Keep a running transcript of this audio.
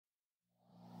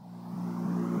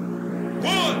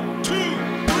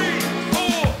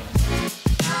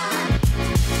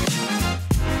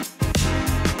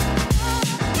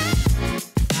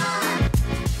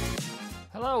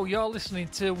You're listening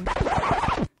to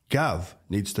Gav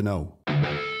Needs to Know.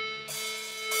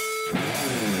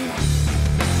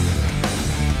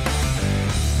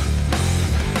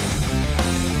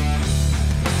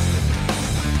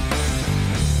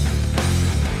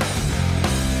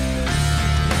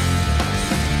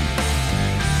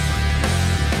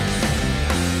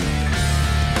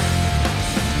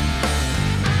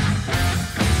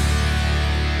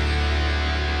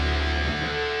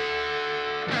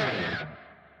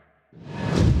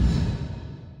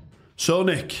 So,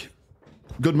 Nick,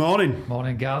 good morning.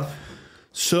 Morning, Gav.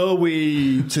 So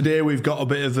today we've got a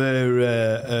bit of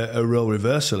a role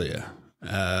reversal here.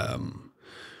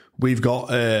 We've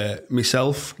got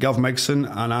myself, Gavin Megson,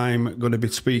 and I'm going to be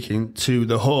speaking to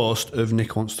the host of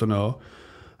Nick Wants to Know,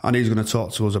 and he's going to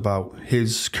talk to us about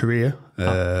his career.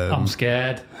 I'm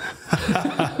scared.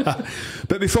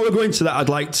 But before we go into that, I'd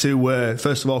like to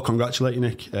first of all congratulate you,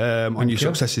 Nick, on your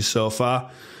successes so far.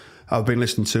 I've been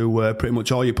listening to pretty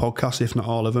much all your podcasts, if not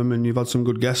all of them, and you've had some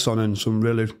good guests on and some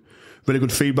really, really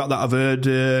good feedback that I've heard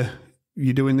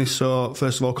you doing this. So,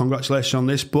 first of all, congratulations on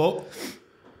this. But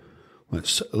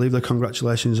let's leave the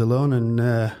congratulations alone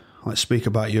and let's speak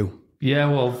about you. Yeah,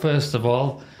 well, first of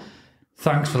all,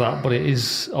 thanks for that. But it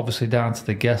is obviously down to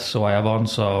the guests who I have on.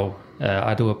 So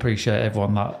I do appreciate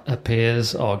everyone that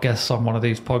appears or guests on one of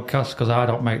these podcasts because I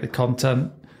don't make the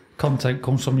content. Content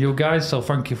comes from you guys. So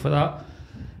thank you for that.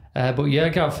 But yeah,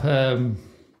 Gav,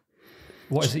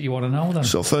 what is it you want to know then?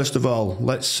 So first of all,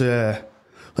 let's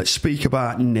speak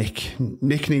about Nick.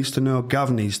 Nick needs to know.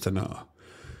 Gav needs to know.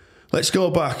 Let's go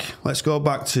back. Let's go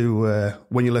back to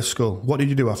when you left school. What did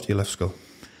you do after you left school?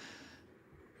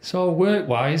 So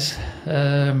work-wise,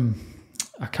 I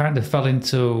kind of fell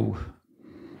into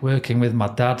working with my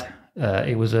dad.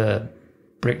 He was a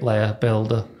bricklayer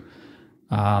builder,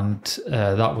 and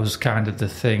that was kind of the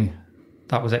thing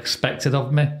that was expected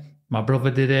of me. My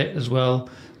brother did it as well.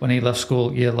 When he left school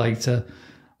a year later,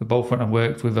 we both went and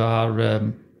worked with our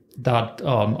dad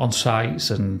on sites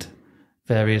and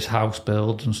various house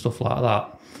builds and stuff like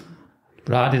that.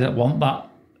 But I didn't want that.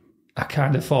 I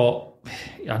kind of thought,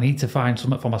 I need to find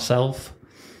something for myself.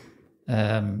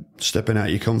 Stepping out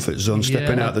your comfort zone,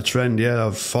 stepping out the trend,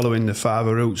 of following the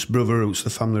father roots, brother roots, the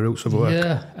family roots of work.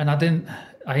 Yeah, and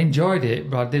I enjoyed it,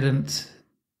 but I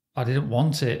didn't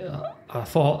want it. I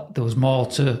thought there was more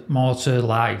to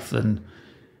life than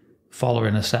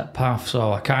following a set path.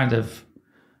 So I kind of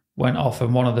went off,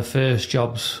 and one of the first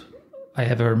jobs I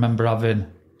ever remember having,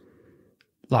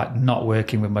 like not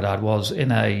working with my dad, was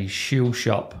in a shoe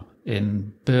shop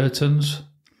in Burton's.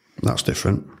 That's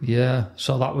different. Yeah.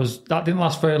 So that didn't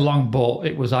last very long, but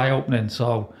it was eye-opening.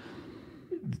 So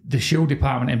the shoe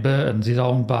department in Burton's is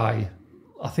owned by,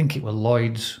 I think it was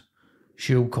Lloyd's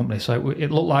shoe company, so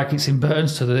it looked like it's in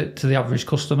Burton's to the average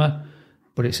customer,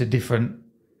 but it's a different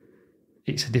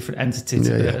entity to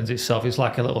Burton's itself. It's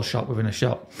like a little shop within a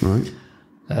shop, right?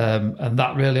 And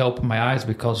that really opened my eyes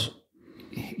because,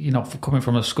 for coming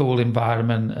from a school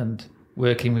environment and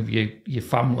working with your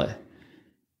family,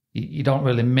 you don't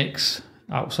really mix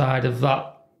outside of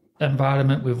that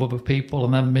environment with other people,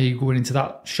 and then me going into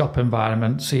that shop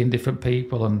environment, seeing different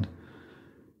people, and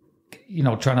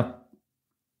trying to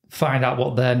find out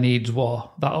what their needs were.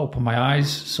 That opened my eyes.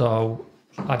 So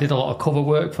I did a lot of cover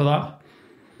work for that.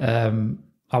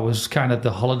 I was kind of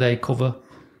the holiday cover.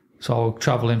 So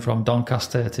travelling from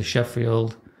Doncaster to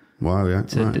Sheffield. Wow, yeah.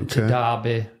 To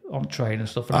Derby on train and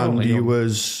stuff. And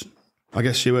I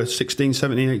guess you were 16,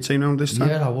 17, 18 around this time?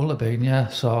 Yeah, I would have been, yeah.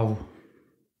 So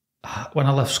when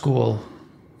I left school,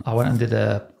 I went and did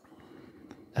a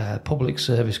public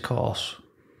service course.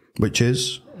 Which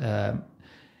is?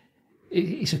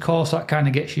 It's a course that kind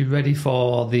of gets you ready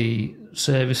for the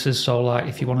services. So, like,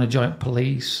 if you want to join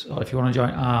police or if you want to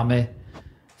join army,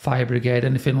 fire brigade,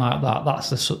 anything like that, that's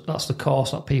the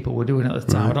course that people were doing at the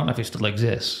time. Right. I don't know if it still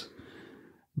exists,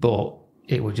 but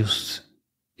it was just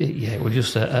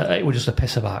a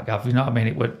piss about, Gav. You know what I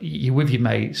mean? You're with your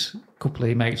mates, a couple of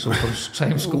your mates from the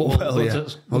same school. Well,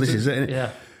 this is it, isn't it?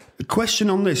 Yeah. A question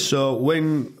on this. So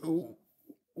when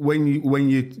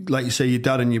you like you say your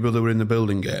dad and your brother were in the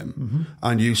building game,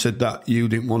 and you said that you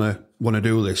didn't want to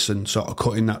do this and sort of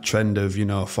cutting that trend of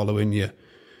following your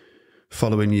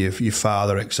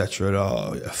father, etc.,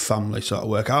 or a family sort of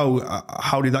work.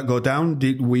 How did that go down?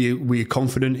 Were you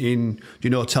confident in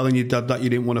telling your dad that you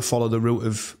didn't want to follow the route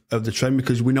of the trend?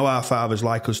 Because we know our fathers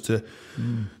like us to.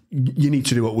 You need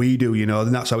to do what we do,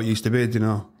 and that's how it used to be,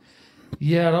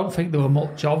 Yeah, I don't think there were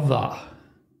much of that.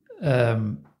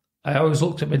 I always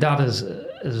looked at my dad as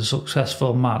a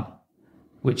successful man,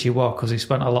 which he was, because he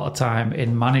spent a lot of time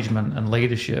in management and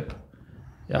leadership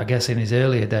I guess in his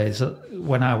earlier days,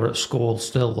 when I were at school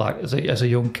still, like as a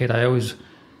young kid, I always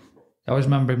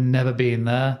remember him never being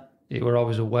there. He were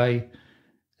always away.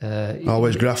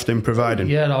 Always grafting, providing.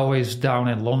 Yeah, always down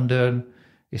in London.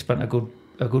 He spent a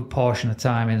good portion of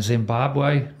time in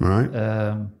Zimbabwe. Right.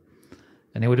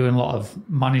 And he were doing a lot of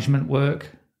management work.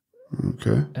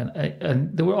 Okay.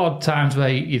 And there were odd times where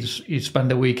you'd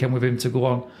spend a weekend with him to go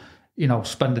on,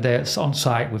 spend a day on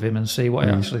site with him and see what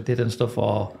he actually did and stuff.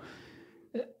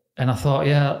 And I thought,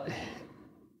 yeah,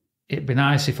 it'd be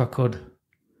nice if I could.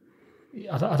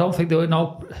 I don't think there were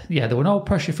no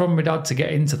pressure from my dad to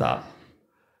get into that,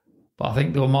 but I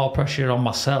think there were more pressure on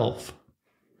myself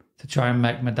to try and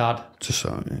make my dad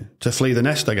to flee the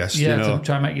nest, I guess. Yeah, to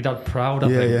try and make your dad proud.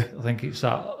 I think it's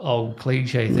that old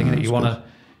cliche thing that you want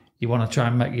to try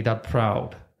and make your dad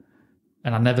proud.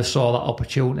 And I never saw that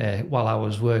opportunity while I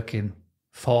was working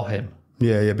for him.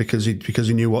 Yeah, because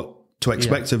he knew what to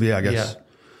expect of you, I guess. Yeah.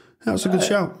 That's a good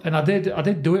shout. And I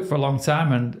did do it for a long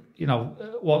time. And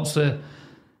once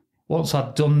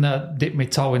I'd done dipped my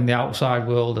toe in the outside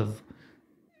world of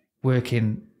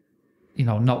working,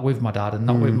 not with my dad and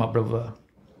not with my brother,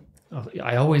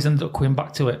 I always ended up coming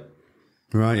back to it.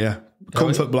 Right, yeah.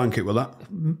 Comfort blanket with that?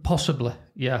 Possibly,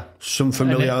 yeah. Some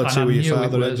familiarity with your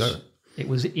father. It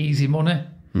was easy money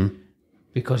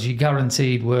because you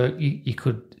guaranteed work. You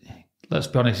could, let's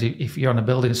be honest, if you're on a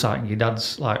building site and your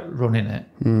dad's like running it,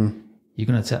 you're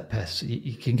going to take piss.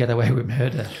 You can get away with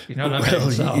murder. You know what I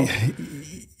mean? So,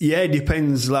 yeah, it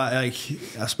depends. Like I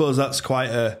suppose that's quite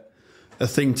a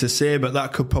thing to say, but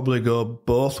that could probably go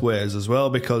both ways as well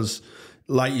because,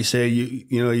 like you say,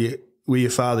 you with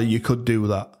your father, you could do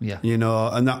that. Yeah.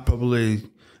 And that probably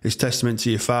is testament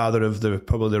to your father of the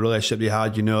relationship you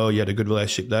had. You had a good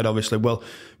relationship there, obviously. Well,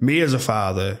 me as a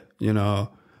father,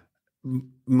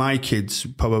 my kids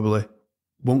probably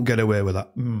won't get away with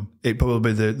that. It'd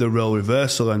probably be the role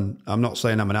reversal, and I'm not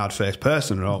saying I'm an hard-faced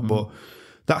person at all, but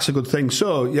that's a good thing.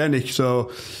 So, yeah, Nick,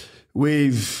 so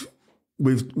we've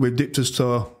dipped his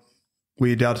toe with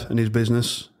your dad and his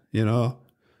business,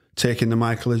 taking the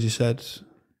Michael, as you said.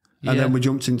 And then we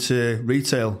jumped into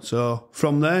retail. So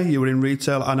from there, you were in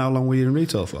retail, and how long were you in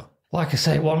retail for? Like I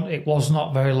say, it was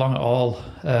not very long at all.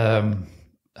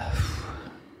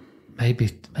 Maybe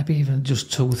even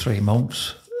just 2 or 3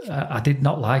 months. I did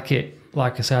not like it.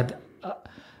 Like I said,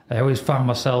 I always found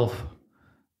myself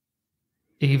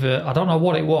either, I don't know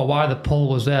what it was, why the pull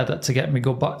was there to get me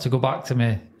go back to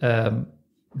me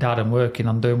dad and working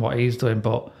on doing what he's doing,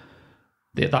 but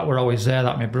that were always there,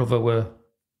 that my brother were.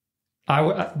 I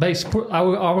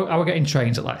were getting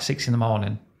trains at like 6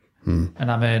 a.m,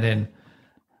 and I'm earning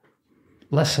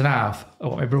less than half of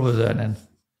what my brother's earning.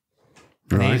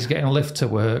 And he's getting a lift to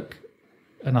work,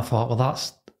 and I thought, well,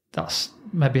 that's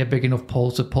maybe a big enough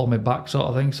pull to pull me back, sort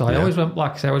of thing. So I always went,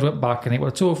 like I say, I always went back, and it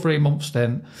was a 2 or 3 month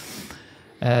stint,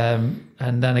 and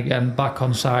then again back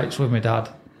on sites with my dad,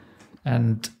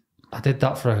 and I did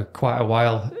that for quite a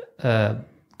while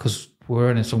because we were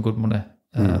earning some good money.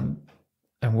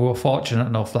 And we were fortunate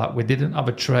enough that we didn't have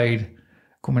a trade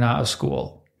coming out of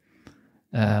school,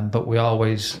 but we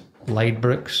always laid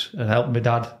bricks and helped my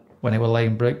dad when he was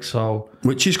laying bricks. So,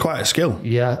 which is quite a skill.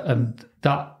 Yeah, and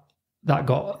that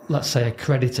got, let's say,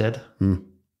 accredited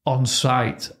on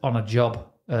site on a job.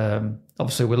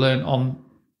 Obviously, we learned on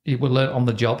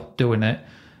the job doing it,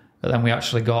 but then we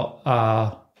actually got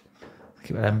I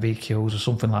think it was MVQs or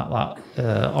something like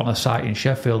that on a site in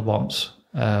Sheffield once.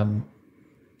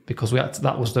 Because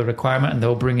that was the requirement, and they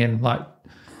were bringing like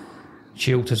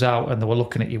tutors out, and they were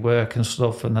looking at your work and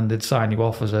stuff, and then they'd sign you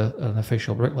off as an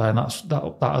official bricklayer, and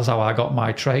that is how I got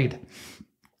my trade.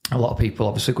 A lot of people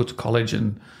obviously go to college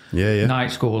and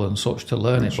night school and such to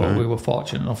learn it, but we were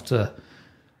fortunate enough to.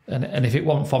 And if it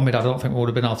wasn't for me, I don't think we would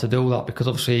have been able to do that, because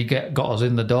obviously he got us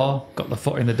in the door, got the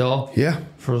foot in the door,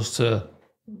 for us to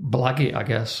blag it, I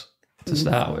guess, to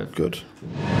start with. Good.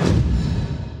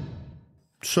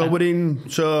 So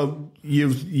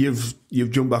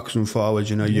you've jumped backwards and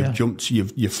forwards. You've jumped,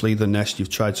 you've flee the nest.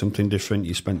 You've tried something different.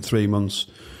 You spent 3 months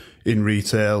in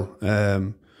retail.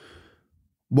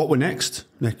 What were next,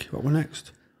 Nick? What were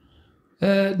next?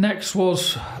 Next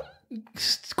was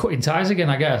cutting ties again,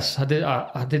 I guess. I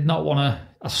did not want to.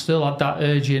 I still had that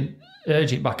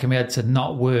urgent back in my head to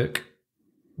not work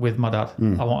with my dad.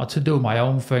 I wanted to do my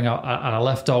own thing. I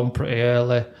left home pretty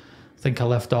early. I think I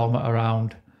left home at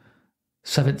around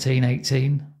 17,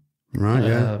 18. Right,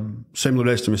 yeah.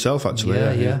 Similar age to myself, actually.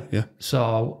 Yeah.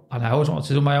 So, and I always wanted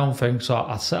to do my own thing, so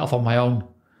I set off on my own,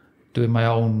 doing my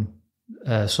own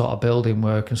sort of building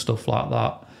work and stuff like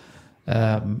that.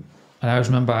 And I always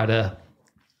remember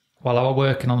while I was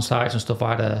working on sites and stuff,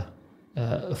 I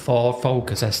Ford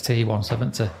Focus ST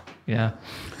 170. Yeah.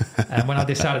 And when I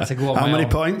decided to go on How my many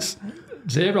own, points?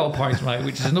 0 points, mate,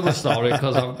 which is another story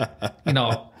because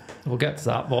we'll get to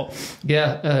that. But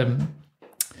yeah,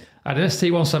 I had an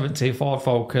ST 170 Ford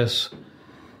Focus.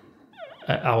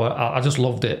 I just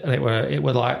loved it, and it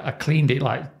were like I cleaned it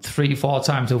like 3-4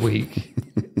 times a week,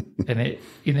 and it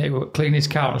would clean his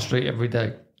car on the street every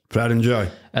day. Pride and joy.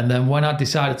 And then when I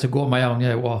decided to go on my own,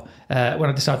 when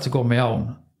I decided to go on my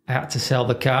own, I had to sell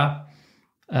the car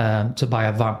to buy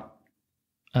a van.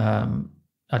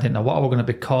 I didn't know what I were going to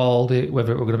be called,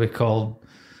 whether it were going to be called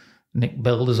Nick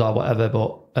Builders or whatever.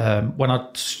 But when I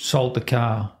sold the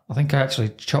car, I think I actually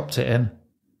chopped it in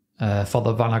for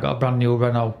the van. I got a brand new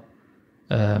Renault.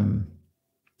 I can't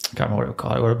remember what it was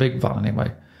called. It was a big van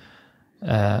anyway.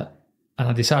 And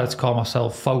I decided to call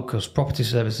myself Focus Property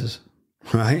Services.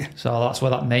 Right. So that's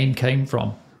where that name came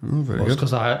from. Oh, very good.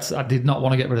 Because I did not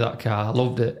want to get rid of that car. I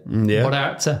loved it. Yeah. But I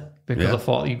had to, because I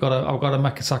thought I've got to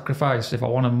make a sacrifice if I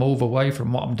want to move away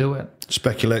from what I'm doing.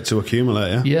 Speculate to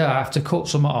accumulate, yeah? Yeah, I have to cut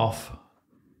something off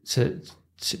to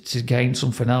gain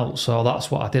something else. So that's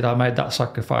what I did. I made that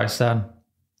sacrifice then.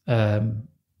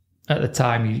 At the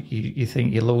time, you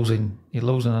think you're losing an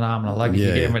arm and a leg if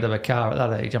you're getting rid of a car at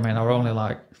that age. I mean, I were only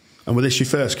like... And was this your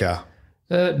first car?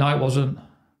 No, it wasn't.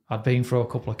 I'd been through a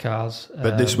couple of cars.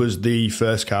 But this was the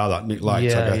first car that Nick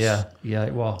liked, I guess. Yeah,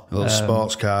 it was. A little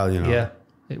sports car, Yeah,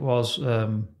 it was.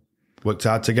 Worked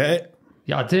hard to get it?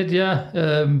 Yeah, I did, yeah.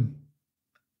 And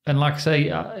like I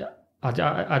say,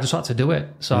 I just had to do it.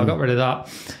 So I got rid of that.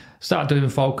 Started doing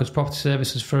Focus Property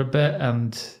Services for a bit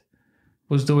and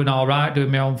was doing all right,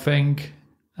 doing my own thing.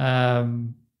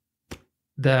 Then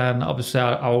obviously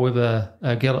I was with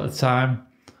a girl at the time.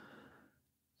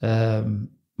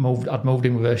 I'd moved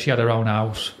in with her. She had her own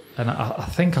house, and I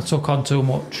think I took on too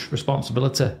much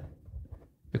responsibility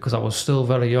because I was still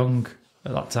very young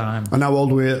at that time. And how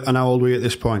old were you at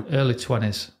this point? Early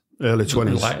 20s. Early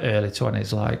 20s. Like early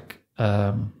 20s. Like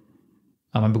I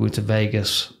remember going to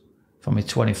Vegas for my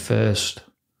 21st,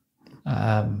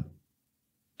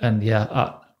 and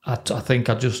yeah, I think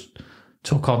I just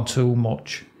took on too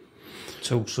much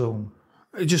too soon.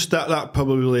 Just that's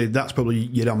probably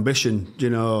your ambition,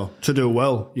 to do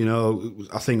well.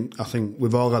 I think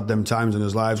we've all had them times in our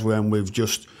lives when we've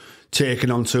just taken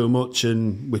on too much,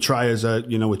 and we try as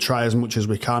much as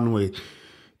we can.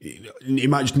 It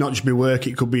might not just be work;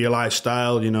 it could be your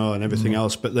lifestyle, and everything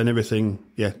else. But then everything,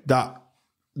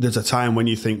 there's a time when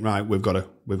you think, right, we've got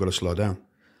to slow down.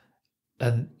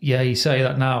 And yeah, you say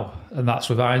that now, and that's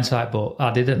with hindsight, but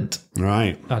I didn't.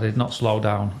 Right. I did not slow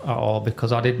down at all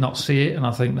because I did not see it, and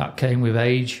I think that came with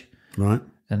age. Right.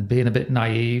 And being a bit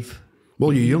naive.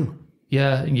 Well, you're young.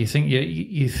 Yeah, and you think you're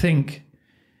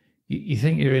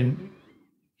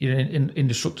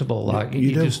indestructible. Like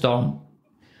you just don't.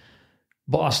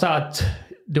 But I started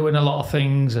doing a lot of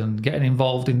things and getting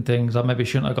involved in things I maybe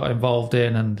shouldn't have got involved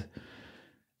in, and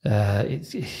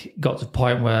it got to the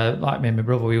point where, like me and my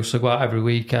brother, we used to go out every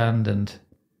weekend and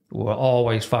we were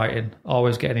always fighting,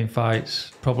 always getting in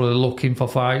fights, probably looking for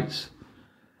fights.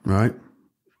 Right.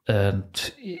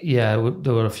 And yeah,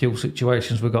 there were a few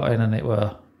situations we got in, and it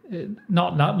were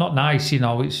not nice.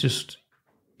 It's just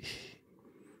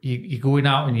you're going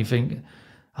out and you think,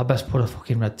 I best put a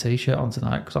fucking red t-shirt on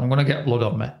tonight because I'm going to get blood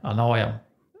on me. I know I am.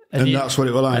 And that's what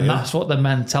it was like. And that's what the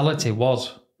mentality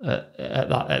was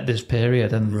at this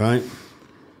period. And right.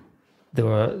 There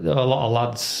were a lot of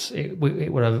lads. It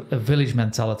were a village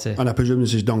mentality. And I presume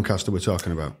this is Doncaster we're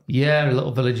talking about. Yeah, a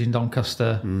little village in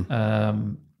Doncaster.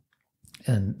 And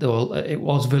it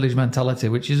was village mentality,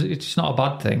 which is it's not a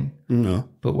bad thing. No.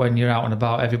 But when you're out and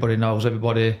about, everybody knows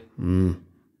everybody.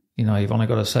 You've only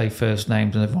got to say first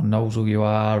names and everyone knows who you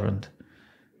are, and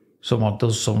someone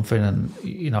does something and,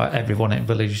 everyone in the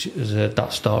village has heard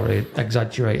that story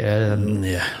exaggerated. And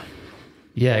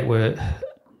it were...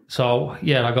 So,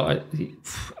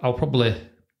 I'll probably...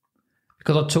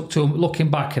 Because I took too... Looking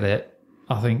back at it,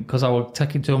 I think because I was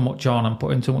taking too much on and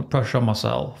putting too much pressure on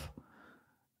myself,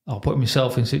 I put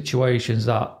myself in situations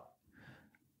that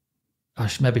I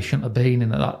maybe shouldn't have been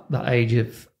in at that age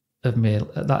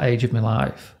of my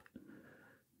life.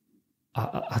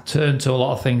 I turned to a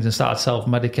lot of things and started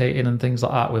self-medicating and things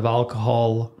like that with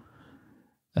alcohol,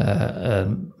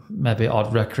 and maybe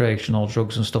odd recreational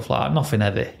drugs and stuff like that. Nothing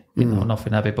heavy,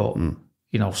 nothing heavy, but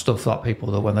stuff that people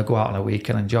do when they go out on a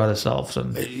weekend and enjoy themselves.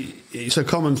 And it's a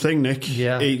common thing, Nick.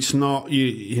 Yeah, it's not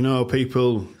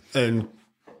people, and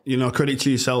credit to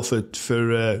yourself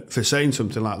for saying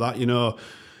something like that.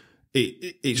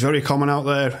 It's very common out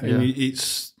there, and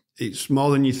it's more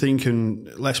than you think, and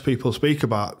less people speak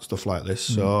about stuff like this.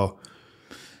 So,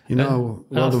 Well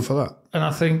done for that. And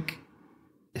I think,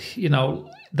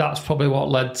 that's probably what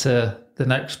led to the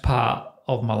next part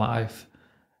of my life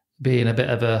being a bit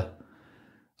of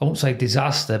I won't say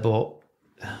disaster, but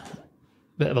a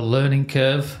bit of a learning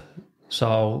curve.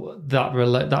 So that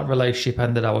relationship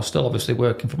ended. I was still obviously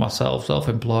working for myself,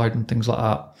 self-employed and things like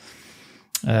that,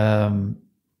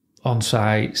 on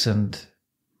sites and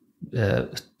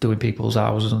doing people's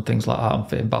houses and things like that, and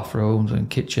fitting bathrooms and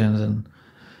kitchens and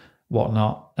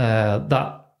whatnot.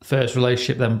 That first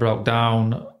relationship then broke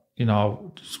down.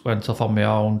 Just went off on my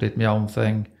own, did my own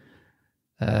thing.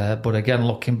 But again,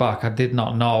 looking back, I did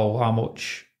not know how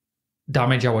much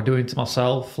damage I was doing to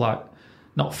myself, like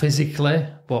not physically,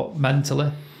 but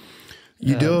mentally.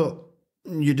 You're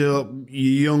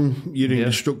young, you're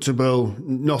indestructible,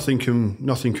 nothing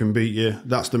can beat you.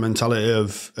 That's the mentality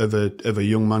of a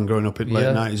young man growing up in late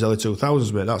 90s, early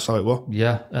 2000s, mate. That's how it was.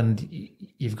 Yeah, and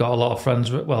you've got a lot of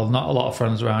friends, well, not a lot of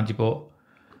friends around you, but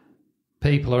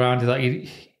people around you that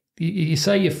you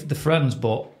say you're the friends,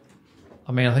 but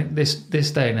I mean, I think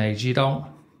this day and age,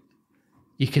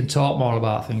 you can talk more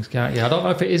about things, can't you? I don't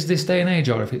know if it is this day and age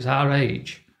or if it's our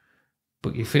age,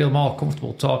 but you feel more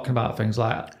comfortable talking about things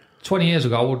like that. 20 years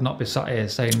ago, I would not be sat here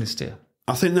saying this to you.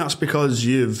 I think that's because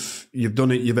you've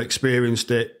done it, you've experienced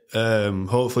it.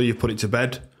 Hopefully, you've put it to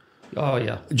bed. Oh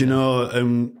yeah. Do you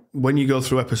know? When you go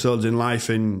through episodes in life,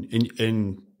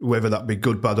 in whether that be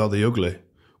good, bad, or the ugly,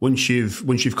 once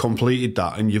you've completed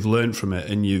that and you've learned from it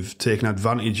and you've taken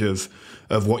advantage of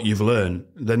what you've learned,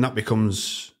 then that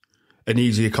becomes an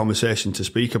easier conversation to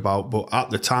speak about. But at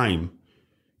the time,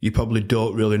 you probably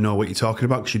don't really know what you're talking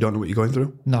about because you don't know what you're going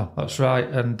through. No, that's right.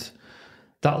 And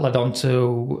that led on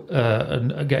to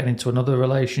getting into another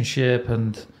relationship,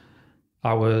 and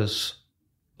I was,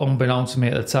 unbeknownst to me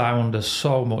at the time, under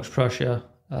so much pressure.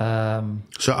 So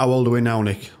how old are we now,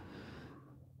 Nick?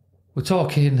 We're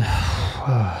talking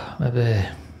maybe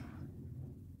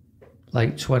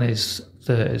late 20s,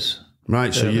 30s.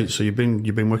 Right, so you've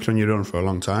been working on your own for a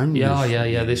long time.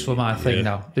 Yeah. This was my thing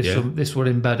now. This was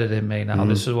embedded in me now. Mm-hmm.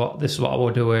 This is what I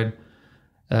was doing.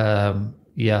 And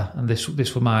this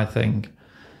was my thing.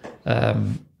 So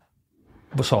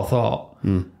I thought.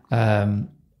 I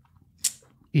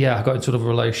got into another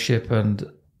relationship, and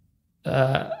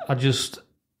I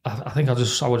think I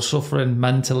was suffering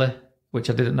mentally, which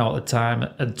I didn't know at the time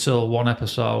until one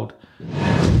episode.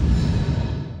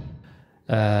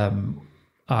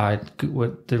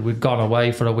 We'd gone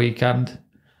away for a weekend,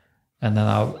 and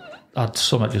then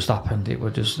something just happened. It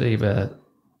was just either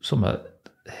something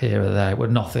here or there,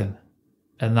 with nothing,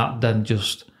 and that then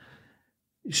just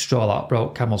straw that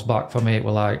broke camel's back for me. It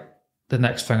was like the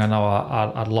next thing I know,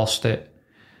 I'd lost it,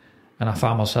 and I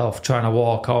found myself trying to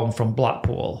walk home from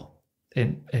Blackpool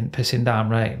in pissing down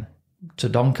rain to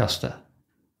Doncaster.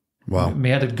 Wow, my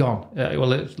head had gone.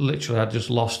 Literally, I'd just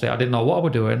lost it. I didn't know what I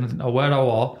was doing. I didn't know where I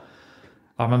was.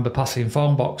 I remember passing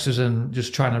phone boxes and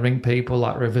just trying to ring people,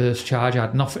 like reverse charge. I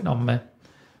had nothing on me.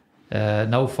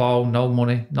 No phone, no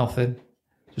money, nothing.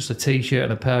 Just a T-shirt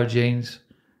and a pair of jeans.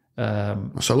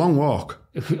 That's a long walk.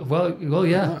 Well,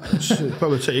 yeah. It'll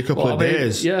probably take you a couple of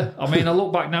days. Yeah. I mean, I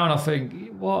look back now and I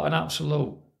think, what an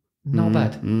absolute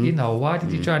knobhead. Why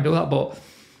did you try and do that? But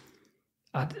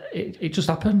it just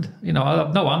happened. I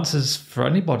have no answers for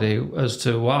anybody as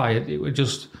to why. It was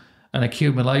just an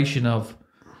accumulation of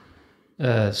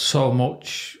so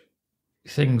much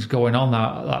things going on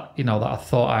that I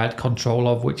thought I had control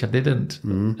of, which I didn't.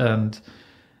 And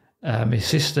my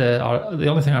sister, the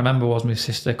only thing I remember was my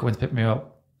sister coming to pick me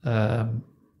up, and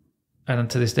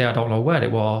to this day I don't know where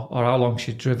it was or how long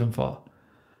she'd driven for,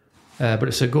 but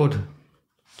it's a good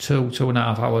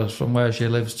 2.5 hours from where she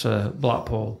lives to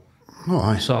Blackpool.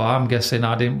 Oh, so I'm guessing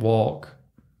I didn't walk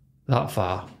that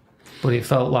far, but it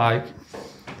felt like,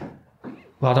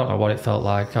 well, I don't know what it felt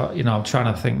like. I'm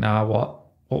trying to think now what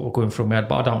we're going through my head,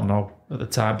 but I don't know at the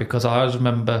time, because I always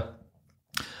remember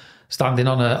standing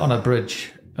on a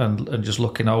bridge and just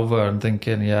looking over and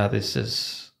thinking, yeah, this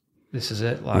is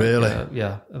it. Like, really?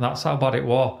 And that's how bad it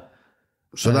was.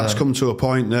 So that's come to a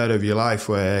point there of your life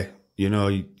where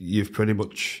you've pretty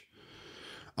much.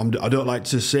 I don't like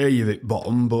to say you've hit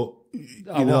bottom, but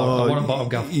I want a bottom,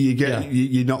 Gav.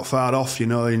 You're not far off,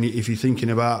 and if you're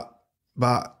thinking about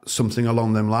something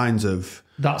along them lines of...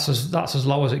 That's as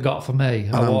low as it got for me.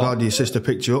 And I'm glad your sister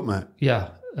picked you up, mate.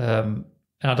 Yeah. And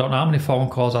I don't know how many phone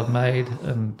calls I'd made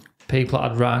and people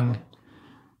I'd rang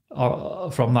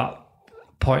from that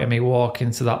point of me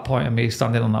walking to that point of me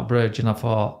standing on that bridge, and I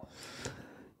thought,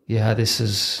 I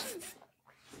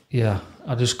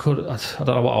just could. I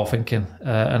don't know what I was thinking,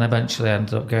 and eventually I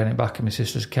ended up getting it back in my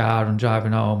sister's car and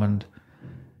driving home, and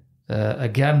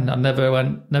Again, I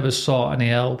never sought any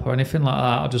help or anything like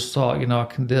that. I just thought, I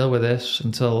can deal with this.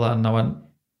 Until then,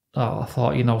 I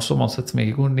thought, someone said to me,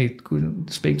 you're going to go and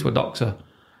speak to a doctor.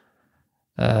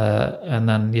 And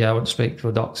then, I went to speak to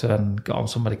a doctor and got on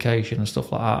some medication and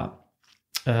stuff like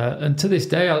that. And to this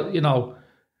day, I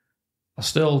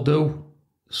still do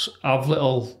have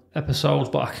little episodes,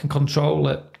 but I can control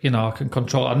it.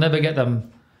 I never get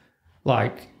them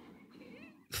like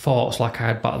thoughts like I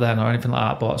had back then or anything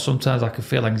like that, but sometimes I can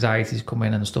feel anxieties come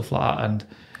in and stuff like that.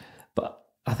 But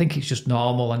I think it's just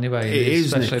normal anyway,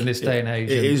 especially in this day and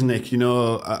age. It is, Nick.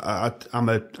 I'm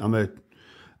a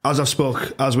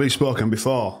as we've spoken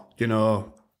before.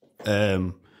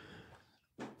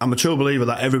 I'm a true believer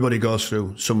that everybody goes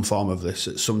through some form of this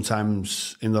at some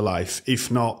times in their life, if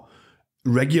not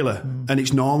regular, and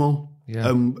it's normal. Yeah.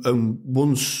 And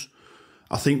once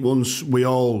we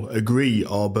all agree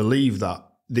or believe that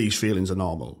these feelings are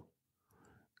normal,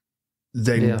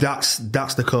 then that's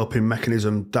the coping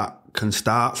mechanism that can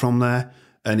start from there.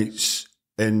 And it's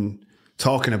in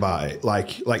talking about it,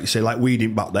 like you say, like we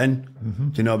didn't back then,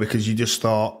 because you just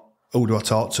thought, who do I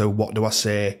talk to? What do I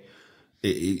say?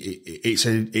 It's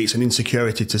an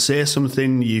insecurity to say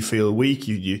something. You feel weak.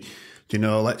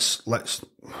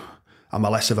 I'm a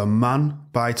less of a man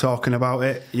by talking about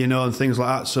it, and things like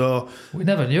that. So we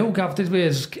never knew, Gav, did we?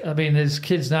 As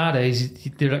kids nowadays,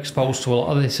 they're exposed to a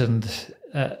lot of this, and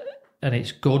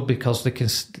it's good because they can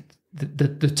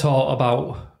they're taught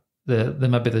about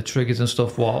maybe the triggers and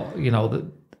stuff.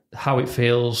 How it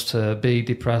feels to be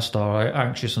depressed or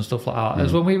anxious and stuff like that.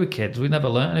 As when we were kids, we never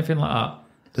learnt anything like that.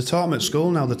 They're taught them at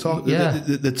school now. They're taught.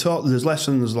 There's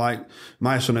lessons like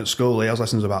my son at school. He has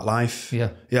lessons about life.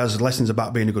 Yeah, he has lessons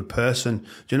about being a good person.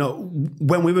 Do you know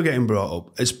when we were getting brought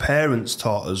up, as parents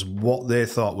taught us what they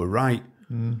thought were right,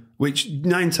 which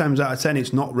 9 times out of 10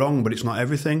 it's not wrong, but it's not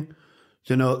everything.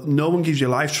 No one gives you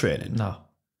life training. No,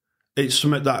 it's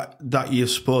something that you're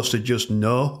supposed to just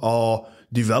know or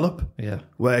develop. Yeah,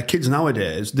 where kids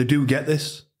nowadays they do get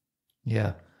this.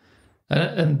 Yeah,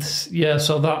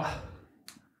 so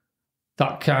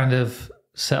that kind of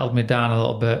settled me down a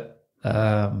little bit,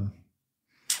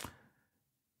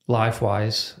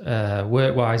 life-wise.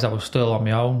 Work-wise, I was still on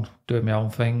my own, doing my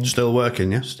own things. Still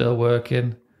working, yeah? Still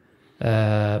working.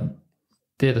 I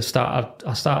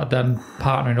started then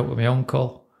partnering up with my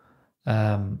uncle.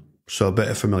 So a bit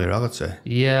of familiarity.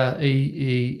 Yeah,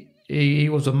 he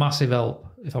was a massive help,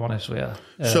 if I'm honest with you.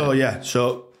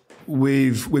 So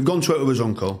we've gone through it with his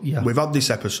uncle. Yeah. We've had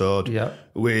this episode. Yeah.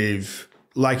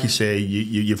 Like you say,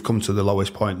 you've come to the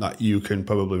lowest point that you can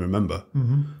probably remember.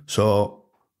 Mm-hmm. So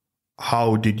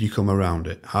how did you come around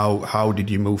it? How did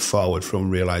you move forward from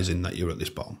realising that you're at this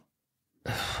bottom?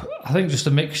 I think just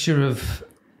a mixture of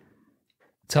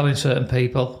telling certain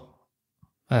people,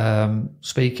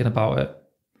 speaking about it.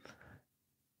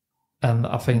 And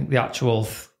I think the actual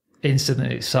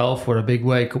incident itself were a big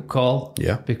wake-up call.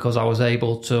 Yeah. Because I was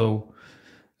able to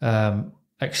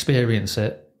experience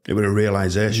it. It was a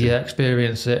realisation. Yeah,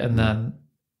 experience it and then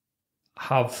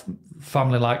have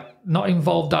family, not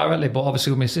involved directly, but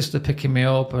obviously with my sister picking me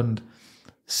up and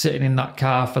sitting in that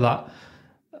car for that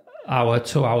hour,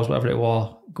 2 hours, whatever it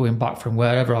was, going back from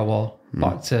wherever I was,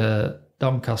 back to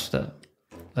Doncaster.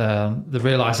 The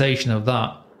realisation of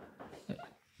that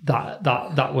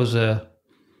was a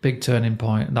big turning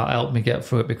point. That helped me get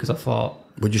through it because I thought...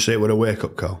 Would you say it was a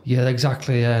wake-up call? Yeah,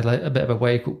 exactly. Yeah, like a bit of a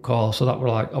wake-up call. So that were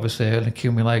obviously an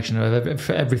accumulation of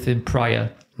everything prior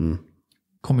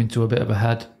coming to a bit of a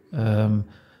head, and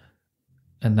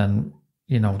then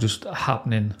just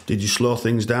happening. Did you slow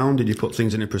things down? Did you put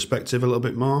things into perspective a little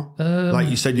bit more? Like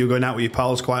you said, you were going out with your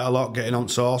pals quite a lot, getting on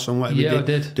sauce and whatever. Yeah, I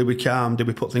did. Did we calm? Did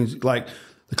we put things like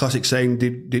the classic saying?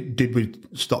 Did we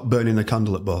stop burning the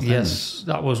candle at both ends? Yes,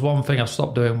 that was one thing I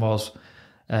stopped doing was.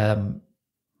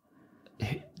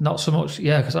 Not so much,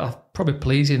 because I'm probably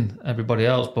pleasing everybody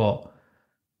else, but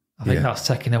I think that's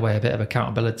taking away a bit of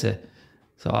accountability.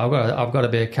 So I've got to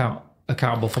be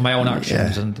accountable for my own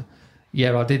actions, and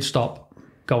I did stop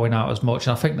going out as much,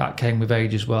 and I think that came with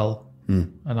age as well.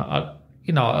 And I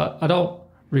don't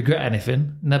regret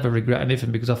anything, never regret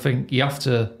anything, because I think you have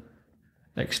to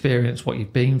experience what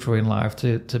you've been through in life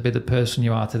to be the person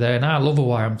you are today. And I love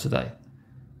who I am today.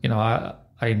 I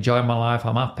enjoy my life.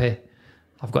 I'm happy.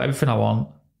 I've got everything I want.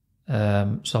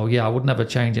 I would never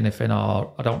change anything,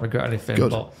 or I don't regret anything. Good.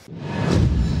 But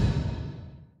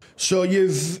so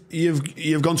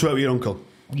you've gone to it with your uncle.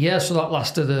 Yeah, so that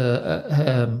lasted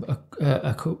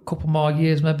a couple more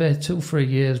years, maybe 2-3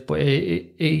 years. But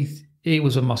he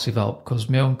was a massive help because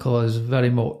my uncle is very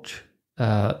much.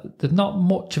 There's not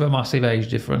much of a massive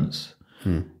age difference.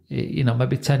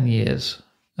 Maybe 10 years.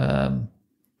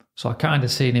 So I kind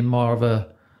of seen him more of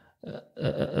a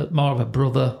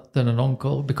brother than an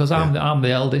uncle, because I'm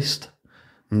the eldest.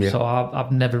 Yeah. So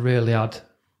I've never really had,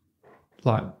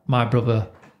 like, my brother,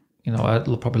 you know, I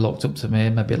probably looked up to me,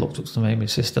 maybe looked up to me, my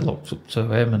sister looked up to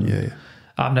him, and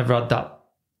I've never had that.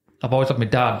 I've always had my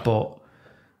dad, but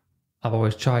I've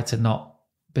always tried to not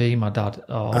be my dad.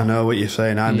 I know what you're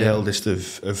saying. I'm the eldest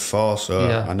of four, so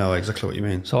I know exactly what you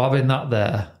mean. So having that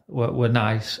there were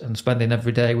nice, and spending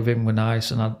every day with him were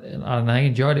nice, and I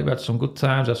enjoyed it. We had some good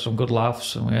times, had some good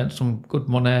laughs, and we earned some good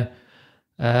money.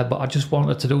 But I just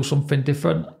wanted to do something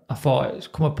different. I thought it's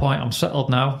come a point, I'm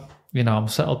settled now. You know, I'm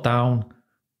settled down.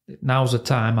 Now's the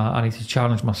time I need to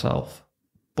challenge myself,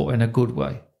 but in a good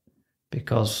way,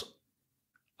 because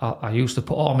I used to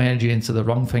put all my energy into the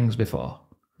wrong things before.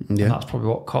 Yeah. And that's probably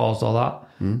what caused all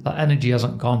that. That energy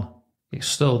hasn't gone. It's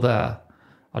still there.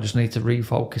 I just need to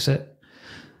refocus it.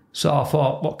 So I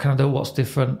thought, what can I do? What's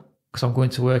different? Because I'm going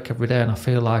to work every day and I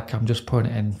feel like I'm just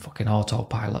putting it in fucking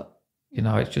autopilot. You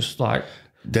know, it's just like...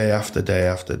 Day after day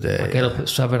after day. I get up at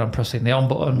 7, I'm pressing the on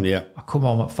button. Yeah. I come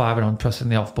home at 5 and I'm pressing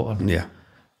the off button. Yeah.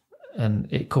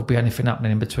 And it could be anything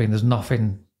happening in between. There's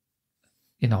nothing,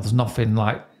 you know, there's nothing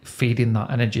like feeding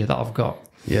that energy that I've got.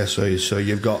 Yeah, so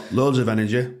you've got loads of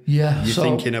energy. Yeah. You're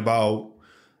thinking about,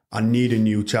 I need a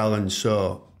new challenge.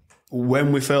 So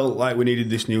when we felt like we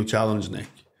needed this new challenge, Nick,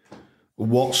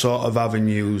 what sort of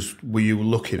avenues were you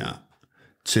looking at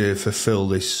to fulfill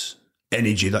this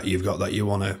energy that you've got that you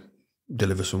want to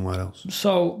deliver somewhere else?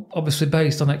 So obviously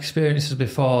based on experiences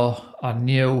before, I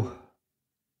knew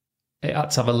it had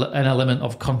to have an element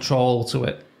of control to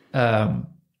it.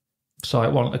 So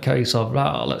it wasn't a case of,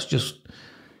 right, let's just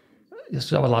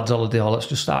have a lad's holiday, or let's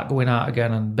just start going out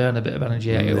again and burn a bit of energy.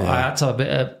 Yeah. I had to have a bit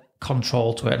of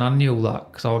control to it, and I knew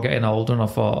that because I was getting older, and I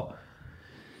thought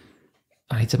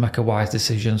I need to make a wise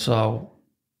decision. So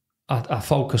I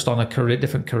focused on a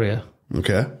different career.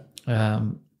 Okay.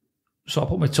 So I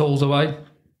put my tools away,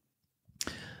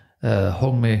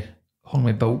 hung my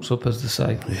boots up, as they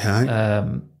say. Yeah.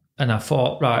 And I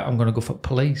thought, right, I'm going to go for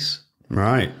police.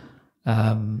 Right.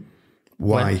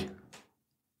 Why?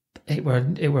 It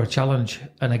were a challenge.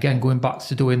 And again, going back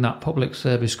to doing that public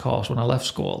service course when I left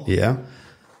school. Yeah.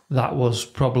 That was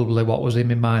probably what was in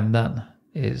my mind then,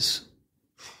 is,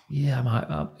 I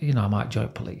might join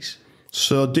police.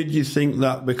 So did you think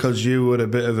that because you were a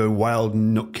bit of a wild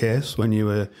nutcase when you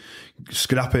were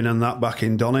scrapping and that back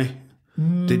in Donny,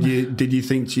 did you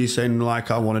think to you saying,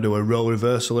 like, I want to do a role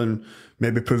reversal and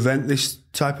maybe prevent this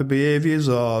type of behaviours,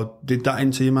 or did that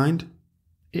enter your mind?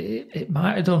 It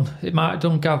might have done. It might have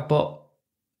done, Gav, but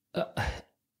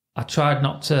I tried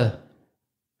not to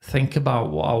think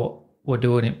about what I were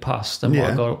doing in past and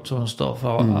what I got up to and stuff.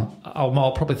 I'm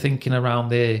more probably thinking around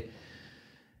the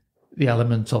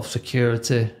element of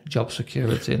security, job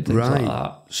security and things like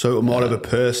that. So more of a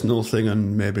personal thing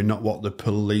and maybe not what the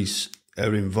police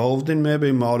are involved in,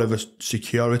 maybe more of a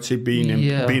security, being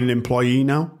an employee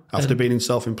now, after being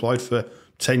self-employed for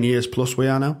 10 years plus we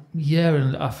are now. Yeah,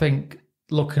 and I think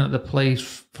looking at the police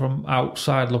from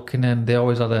outside looking in, they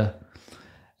always had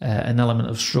an element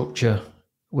of structure,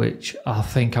 which I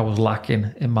think I was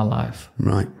lacking in my life.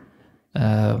 Right.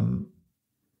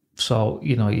 So,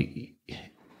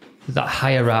 that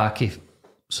hierarchy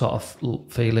sort of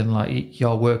feeling like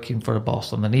you're working for a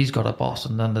boss, and then he's got a boss,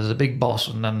 and then there's a big boss,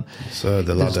 and then so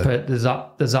the ladder. There's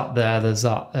that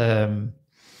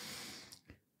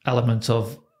element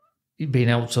of being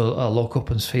able to look up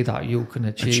and see that you can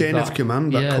achieve a chain of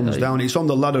command that comes down. It's on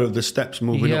the ladder of the steps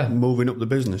moving up the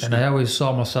business. And I always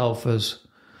saw myself as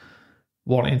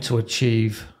wanting to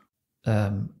achieve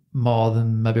more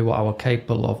than maybe what I was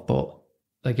capable of, but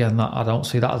again, that I don't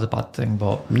see that as a bad thing.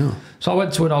 But no. So I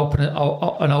went to an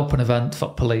open event for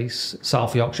police,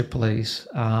 South Yorkshire Police,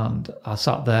 and I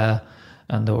sat there,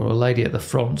 and there were a lady at the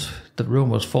front. The room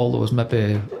was full. There was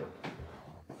maybe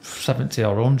 70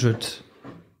 or 100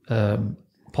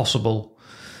 possible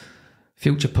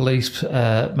future police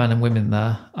men and women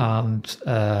there. And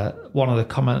one of the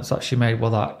comments that she made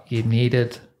was that you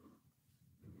needed,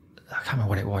 I can't remember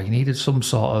what it was, you needed some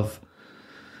sort of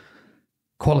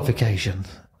qualification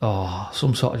or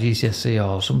some sort of GCSE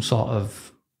or some sort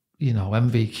of,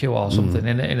 MVQ or something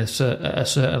in a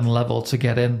certain level to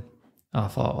get in. And I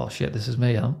thought, well, shit, this is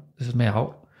me, this is me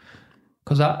out.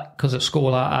 Because at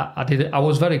school, I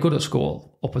was very good at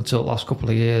school up until the last couple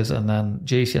of years, and then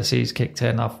GCSEs kicked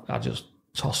in. I just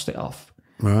tossed it off.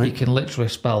 Right. You can literally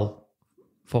spell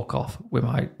fuck off with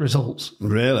my results.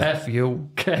 Really?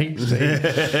 F-U-K-C.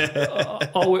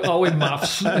 All in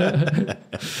maths. Yeah,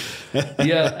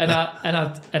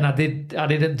 and I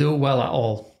didn't do well at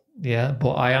all. Yeah,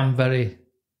 but I am very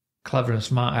clever and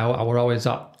smart. I were always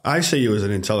that. I see you as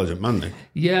an intelligent man, Nick.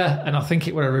 Yeah, and I think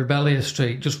it were a rebellious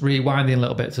streak. Just rewinding a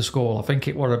little bit to school, I think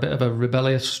it were a bit of a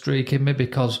rebellious streak in me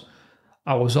because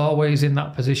I was always in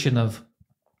that position of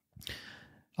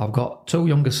I've got 2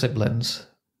 younger siblings,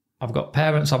 I've got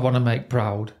parents I want to make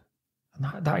proud,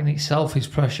 and that in itself is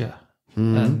pressure.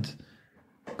 And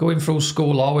going through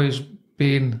school always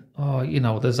being,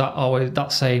 there's that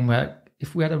saying where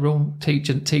if we had a room,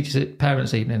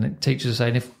 parents' evening, and teachers are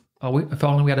saying, if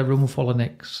only we had a room full of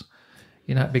Nicks,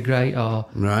 it'd be great. Or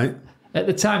right. At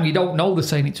the time, you don't know they're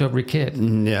saying it to every kid.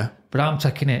 Yeah. But I'm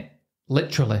taking it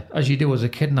literally, as you do as a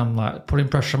kid, and I'm like putting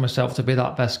pressure on myself to be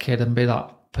that best kid and be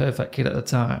that perfect kid at the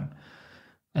time.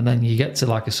 And then you get to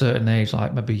like a certain age,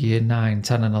 like maybe year 9,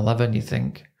 10 and 11, you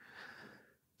think,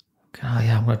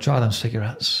 I'm going to try them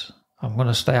cigarettes. I'm going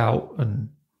to stay out and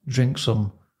drink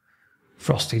some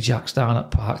Frosty Jacks down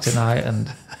at Park tonight,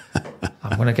 and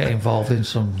I'm going to get involved in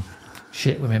some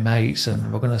shit with my mates,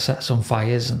 and we're going to set some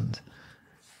fires, and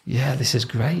this is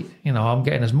great. I'm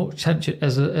getting as much tension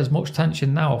as much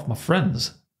tension now off my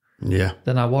friends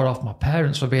than I were off my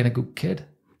parents for being a good kid.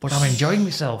 But I'm enjoying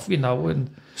myself, and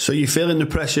so you're feeling the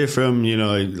pressure from,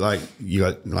 like you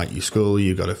got like your school,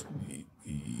 you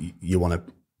want to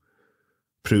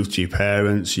prove to your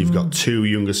parents, you've got 2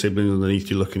 younger siblings underneath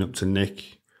you looking up to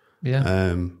Nick.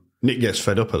 Yeah. Nick gets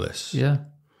fed up of this. Yeah.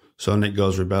 So Nick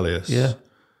goes rebellious. Yeah.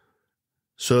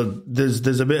 So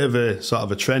there's a bit of a sort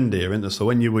of a trend here, isn't there? So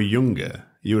when you were younger,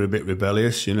 you were a bit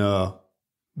rebellious, Yeah.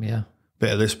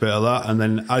 Bit of this, bit of that. And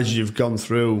then as you've gone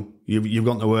through, you've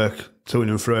gone to work to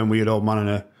and fro and weird old man in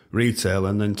a retail,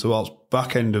 and then towards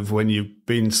back end of when you've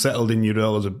been settled in your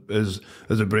role as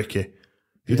a brickie,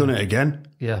 you've done it again.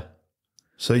 Yeah.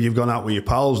 So you've gone out with your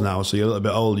pals now, so you're a little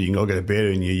bit older, you can go get a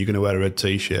beer in you, you're going to wear a red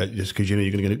T-shirt just because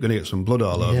you're going to get some blood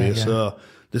all over you. Yeah. So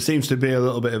there seems to be a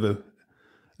little bit of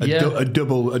a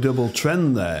double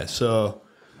trend there. So,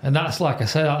 and that's like I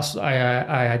said,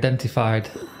 I identified,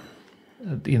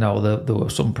 there were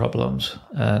some problems,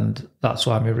 and that's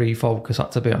why my refocus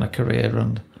had to be on a career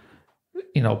and,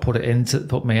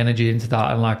 put my energy into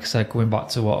that. And like I said, going back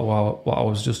to what I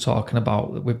was just talking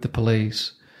about with the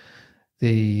police,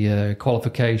 the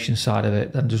qualification side of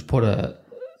it, then just put a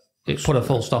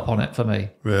full stop on it for me.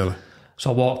 Really?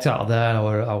 So I walked out of there.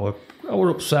 I were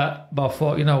upset, but I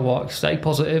thought, you know what, stay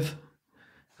positive,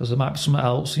 because there might be something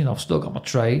else. I've still got my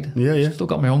trade. Yeah. Still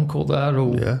got my uncle there who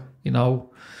were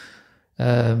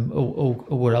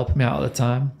helping me out at the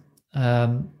time.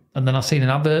 And then I seen an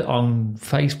advert on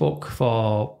Facebook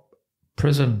for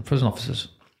prison officers.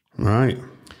 Right.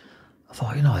 I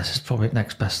thought, this is probably the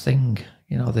next best thing.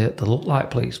 They look like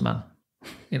policemen.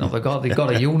 They got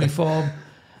a uniform.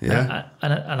 Yeah.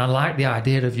 And I like the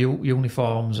idea of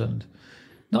uniforms, and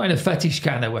not in a fetish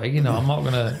kind of way. I'm not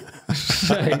going to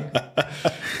say,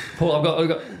 Paul, I've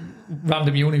got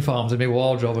random uniforms in my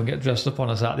wardrobe and get dressed up on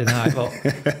a Saturday night.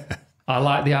 But I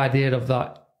like the idea of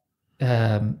that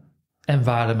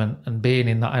environment and being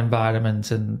in that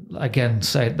environment, and again,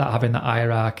 say that having that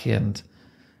hierarchy and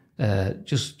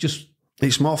just.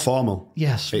 It's more formal.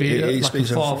 Yes, it's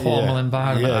a formal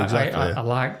environment. Yeah, exactly.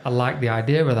 I like the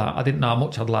idea of that. I didn't know how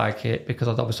much I'd like it because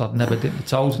I'd never dipped my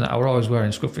toes in it. I were always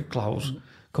wearing scruffy clothes,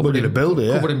 covered in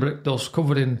brick dust,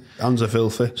 covered in hands are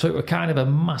filthy. So it was kind of a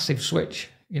massive switch.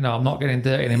 I'm not getting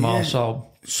dirty anymore. Yeah.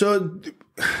 So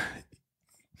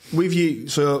with you,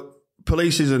 so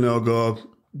police is a no-go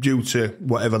due to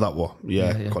whatever that was.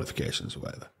 Yeah, qualifications or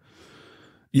whatever.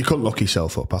 You couldn't lock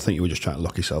yourself up. I think you were just trying to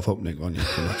lock yourself up, Nick, weren't you?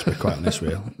 To be quite honest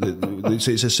with you. It's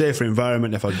a safer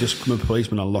environment. If I just become a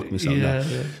policeman, I'll lock myself down.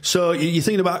 Yeah. So you're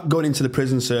thinking about going into the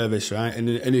prison service, right? And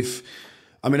if,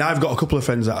 I've got a couple of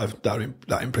friends that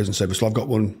are in prison service. So I've got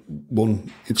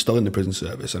one still in the prison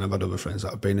service, and I've had other friends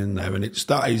that have been in there. And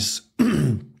that is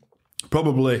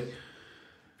probably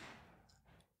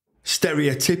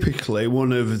stereotypically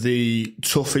one of the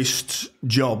toughest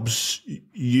jobs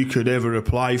you could ever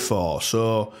apply for.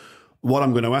 So what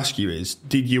I'm going to ask you is,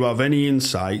 did you have any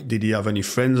insight? Did you have any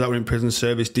friends that were in prison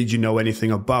service? Did you know anything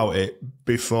about it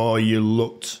before you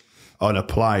looked and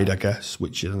applied, I guess,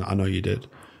 which I know you did,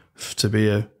 to be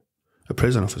a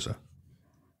prison officer?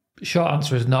 Short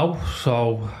answer is no.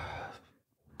 So,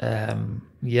 I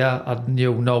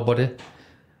knew nobody.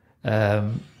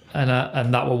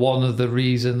 And that were one of the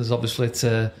reasons, obviously,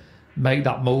 to make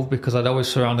that move, because I'd always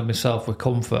surrounded myself with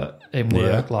comfort in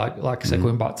work. Yeah. Like I said,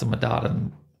 going back to my dad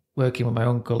and working with my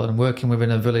uncle and working within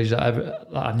a village that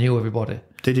I knew everybody.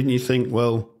 Didn't you think,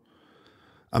 well,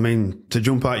 to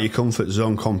jump out of your comfort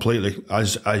zone completely,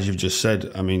 as you've just said,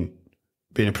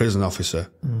 being a prison officer,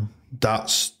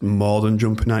 that's more than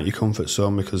jumping out your comfort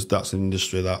zone, because that's an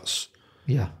industry that's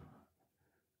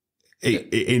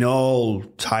in all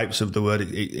types of the word,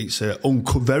 it's a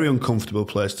very uncomfortable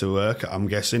place to work. I'm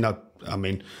guessing. I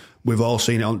mean, we've all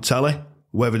seen it on telly.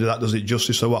 Whether that does it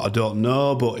justice or what, I don't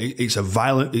know. But it's a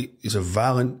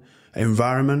violent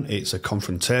environment. It's a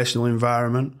confrontational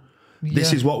environment. Yeah.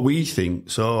 This is what we think.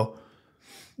 So,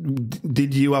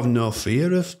 did you have no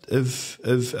fear of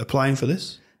applying for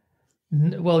this?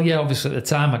 Well, yeah, obviously at the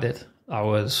time I did. I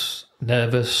was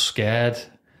nervous, scared.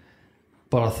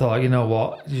 But I thought, you know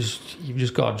what, you've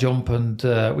just got to jump. And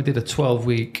we did a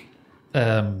 12-week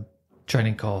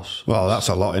training course. Well, that's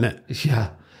a lot, isn't it? Yeah.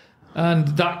 And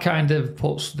that kind of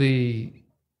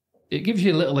it gives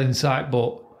you a little insight,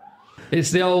 but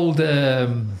it's the old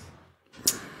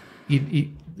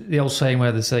saying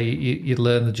where they say you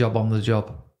learn the job on the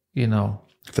job, you know.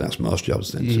 I think that's most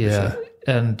jobs then, to be fair.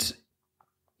 And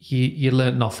you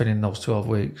learned nothing in those 12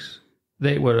 weeks.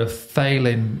 They were a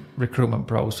failing recruitment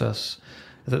process.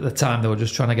 At the time, they were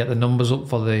just trying to get the numbers up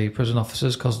for the prison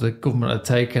officers because the government had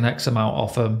taken X amount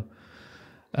off them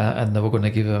and they were going to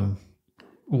give them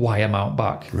Y amount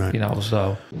back, right. You know,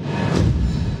 so.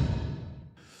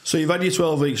 So you've had your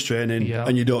 12 weeks training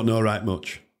and you don't know right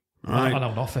much, right? I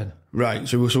know nothing. Right,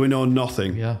 so we know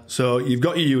nothing. Yeah. So you've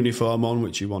got your uniform on,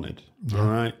 which you wanted, all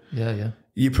right? Yeah.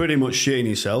 You're pretty much shitting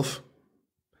yourself.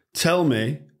 Tell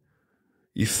me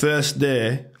your first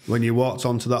day when you walked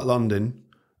onto that landing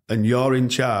and you're in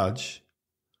charge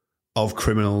of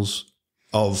criminals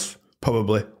of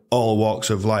probably all walks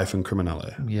of life and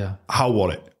criminality. Yeah. How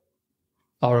was it?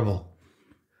 Horrible.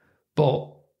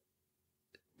 But,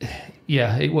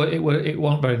 yeah, it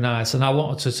wasn't very nice. And I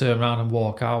wanted to turn around and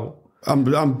walk out.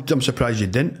 I'm surprised you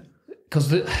didn't.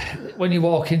 Because when you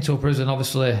walk into a prison,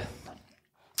 obviously,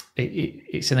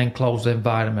 it's an enclosed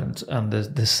environment and there's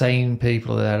the same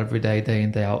people there every day, day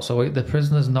in, day out. So the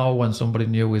prisoners know when somebody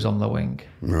new is on the wing,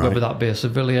 right. Whether that be a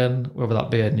civilian, whether that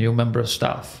be a new member of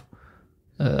staff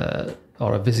or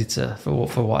a visitor for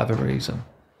whatever reason.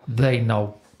 They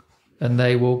know and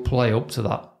they will play up to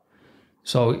that.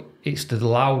 So it's the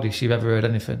loudest you've ever heard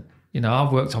anything. You know,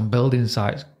 I've worked on building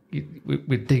sites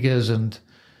with diggers and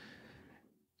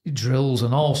drills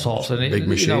and all sorts of big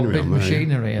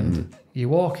machinery, and you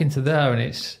walk into there and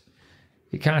it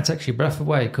kind of takes your breath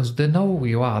away because they know who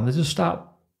you are and they just start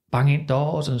banging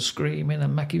doors and screaming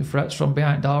and making threats from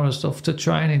behind door and stuff to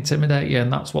try and intimidate you,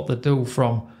 and that's what they do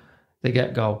from the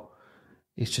get-go,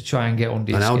 is to try and get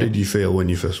under your skin. And how did you feel when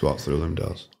you first walked through them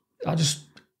doors? I just,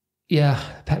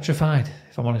 petrified,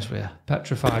 if I'm honest with you.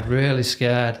 Petrified, really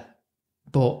scared.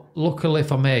 But luckily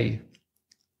for me...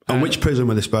 And which prison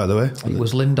was this, by the way? It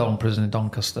was Lindon Prison in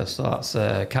Doncaster, so that's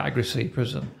a Category C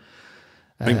prison.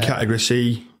 And Category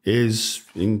C is,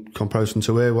 in comparison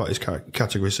to A, what is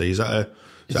Category C? Is that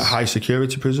a high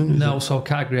security prison? No, so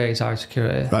Category A is high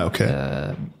security. Right,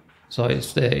 okay. So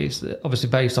it's obviously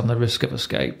based on the risk of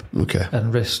escape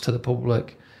and risk to the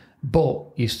public. But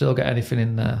you still get anything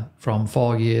in there from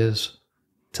 4 years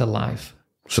to life.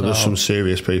 So there's some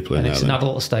serious people in there. And it's an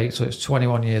adult estate, so it's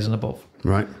 21 years and above.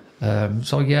 Right.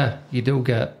 So yeah, you do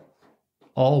get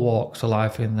all walks of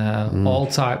life in there, all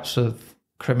types of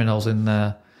criminals in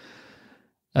there.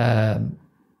 But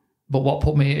what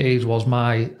put me at ease was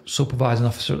my supervising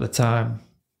officer at the time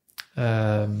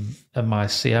and my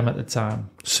CM at the time.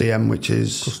 CM, which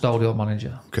is? Custodial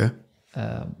manager. Okay.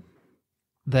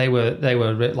 They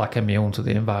were like immune to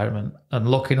the environment, and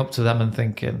looking up to them and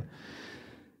thinking,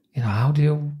 you know, how do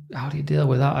you deal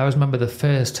with that? I always remember the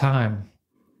first time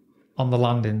on the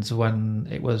landings when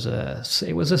it was a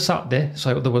Saturday,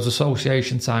 so there was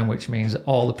association time, which means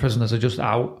all the prisoners are just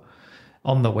out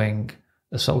on the wing,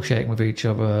 associating with each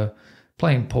other,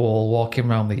 playing pool, walking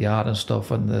around the yard and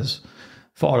stuff, and there's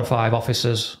 4 or 5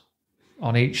 officers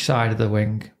on each side of the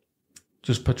wing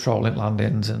just patrolling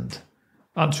landings and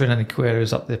answering any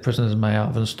queries that the prisoners may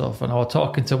have and stuff. And I was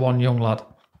talking to one young lad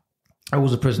who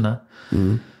was a prisoner.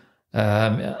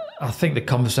 I think the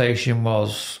conversation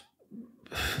was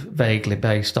vaguely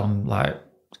based on like,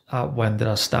 when did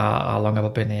I start? How long have I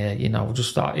been here? You know,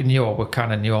 just that he knew we're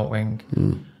kind of new at wing.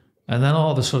 And then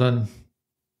all of a sudden,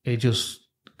 he just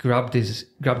grabbed his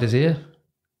ear,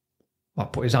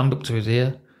 like put his hand up to his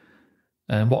ear.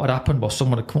 And what had happened was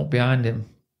someone had come up behind him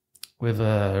with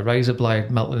a razor blade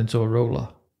melted into a ruler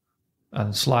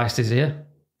and sliced his ear.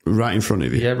 Right in front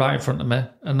of you? Yeah, right in front of me.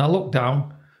 And I looked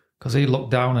down, because he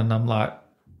looked down and I'm like,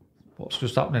 what's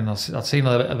just happening? I'd seen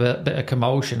a bit of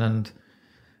commotion, and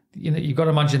you know, you've got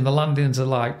to imagine the landings are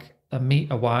like a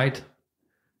metre wide.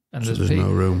 And so there's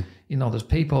no room. You know, there's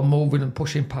people moving and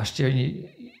pushing past you, and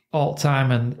all the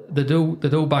time, and they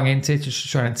do bang into you just to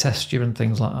try and test you and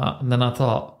things like that. And then I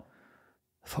thought,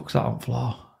 the fuck's that on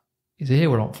floor? His ear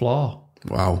were on floor.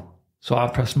 Wow. So I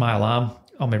pressed my alarm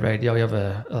on my radio. You have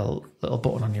a little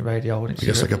button on your radio. And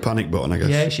it's like a panic button, I guess.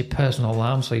 Yeah, it's your personal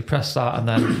alarm. So you press that and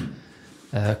then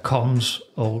comms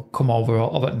will come over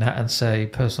at net and say,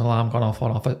 personal alarm gone off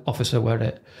on officer, where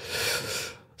it.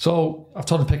 So I've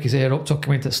told him to pick his ear up, took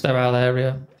him into the sterile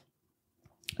area,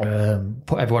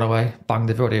 put everyone away, banged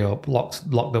everybody up, locked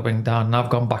the wing down, and I've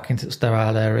gone back into the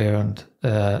sterile area, and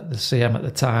the CM at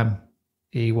the time,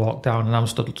 he walked down, and I'm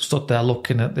stood there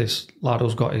looking at this lad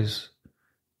who's got his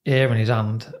ear in his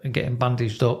hand and getting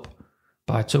bandaged up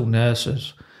by two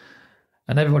nurses,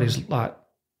 and everybody's like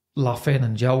laughing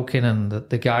and joking, and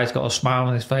the guy's got a smile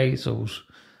on his face whose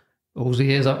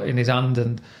ears are in his hand,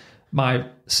 and my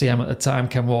CM at the time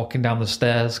came walking down the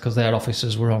stairs because their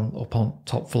officers were up on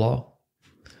top floor.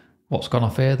 What's gone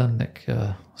off here then, Nick?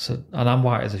 And I'm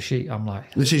white as a sheet. I'm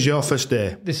like... This is your first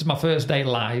day? This is my first day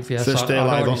live, yeah. First day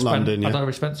live on landing, yeah. I'd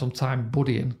already spent some time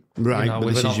buddying. Right, but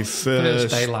this is your first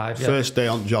day live, yeah. First day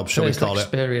on job, shall we call it? First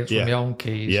experience with my own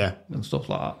keys and stuff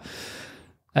like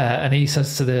that. And he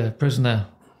says to the prisoner,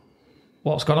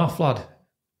 what's gone off, lad?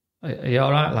 Are you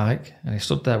all right, like? And he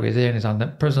stood there with his ear in his hand. The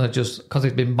prisoner just, because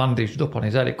he'd been bandaged up on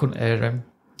his head, he couldn't hear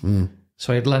him.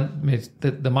 So he'd lent me,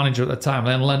 the manager at the time,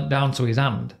 then leant down to his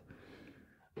hand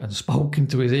and spoke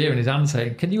into his ear in his hand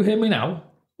saying, can you hear me now?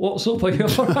 What's up? Are you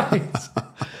all right?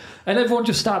 And everyone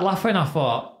just started laughing. I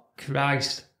thought,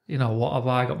 Christ, what have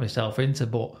I got myself into?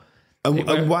 But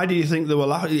and why do you think they were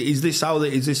laughing? Is this how they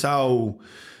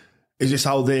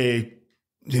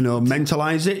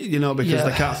mentalise it, because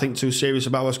they can't think too serious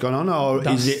about what's going on, or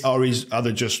are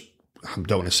they just, I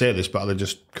don't want to say this, but are they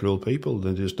just cruel people?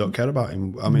 They just don't care about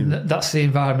him. I mean, that's the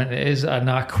environment it is,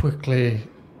 and I quickly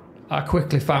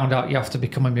found out you have to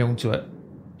become immune to it.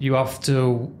 You have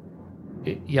to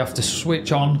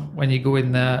switch on when you go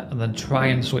in there, and then try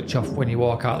and switch off when you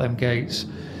walk out them gates.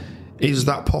 Is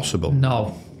that possible?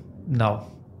 No,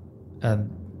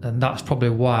 and that's probably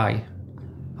why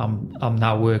I'm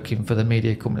now working for the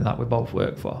media company that we both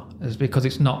work for, is because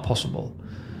it's not possible.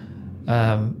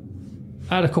 I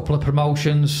had a couple of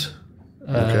promotions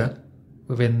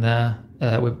within there.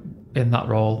 In that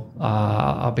role,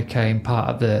 I became part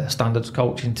of the standards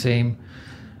coaching team,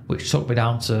 which took me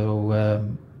down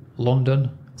to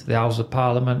London, to the House of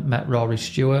Parliament, met Rory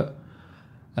Stewart.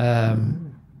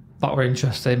 That were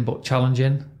interesting but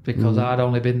challenging, because I'd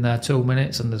only been there 2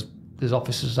 minutes, and there's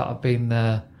officers that have been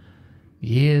there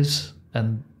years,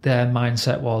 and their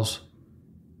mindset was,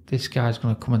 this guy's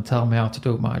going to come and tell me how to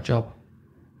do my job,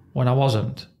 when I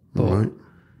wasn't. But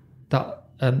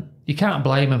and you can't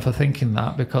blame him for thinking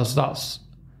that, because that's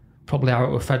probably how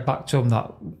it was fed back to him,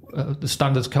 that the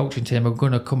standards coaching team are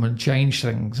going to come and change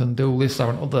things and do this, that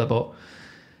and other, but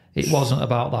it wasn't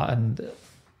about that. And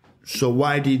so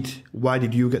why did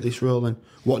you get this role then?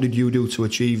 What did you do to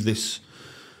achieve this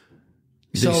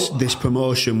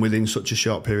promotion within such a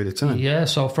short period of time? Yeah,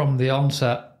 so from the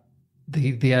onset,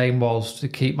 the aim was to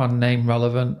keep my name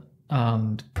relevant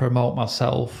and promote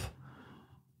myself,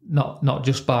 not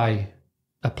just by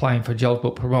applying for jobs,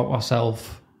 but promote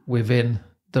myself within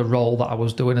the role that I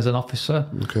was doing as an officer.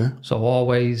 Okay. So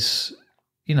always,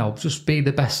 just be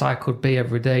the best I could be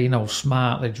every day,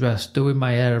 smartly dressed, doing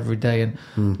my hair every day and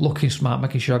looking smart,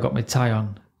 making sure I got my tie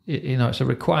on. It's a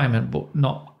requirement, but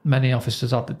not many officers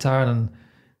had the tie on, and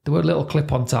there were little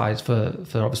clip-on ties for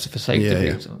obviously for safety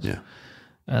reasons. Yeah.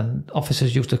 And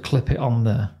officers used to clip it on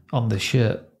the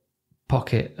shirt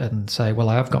pocket and say, well,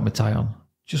 I have got my tie on.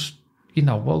 Just,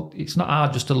 it's not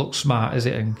hard just to look smart, is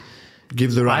it? And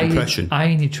give the right impression.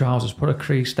 Iron your trousers, put a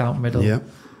crease down middle. Yeah.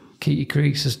 Keep your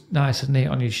creases nice and neat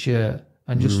on your shirt,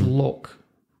 and just look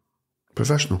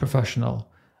professional.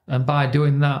 And by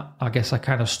doing that, I guess I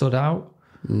kind of stood out.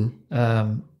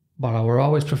 But I were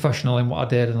always professional in what I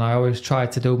did, and I always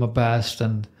tried to do my best.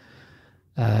 And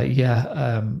I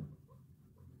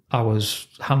was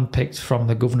handpicked from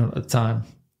the governor at the time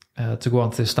to go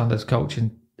on to the standards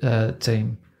coaching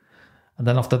team. And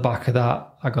then off the back of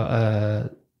that, I got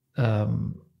a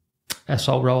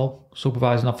SO role,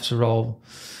 supervising officer role.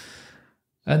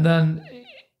 And then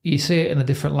you see it in a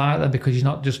different light then, because you're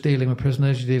not just dealing with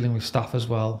prisoners, you're dealing with staff as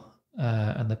well,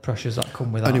 and the pressures that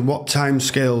come with that. And in what time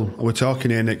scale are we talking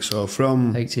here, Nick? So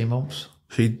from 18 months.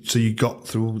 So you got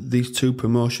through these two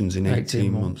promotions in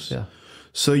 18 months. Yeah.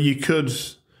 So you could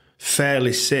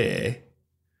fairly say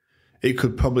it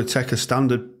could probably take a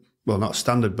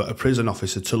prison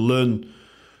officer to learn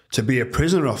to be a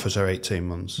prison officer 18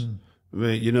 months.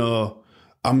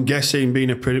 I'm guessing being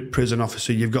a prison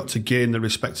officer, you've got to gain the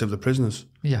respect of the prisoners.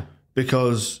 Yeah.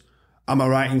 Because am I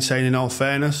right in saying, in all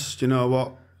fairness,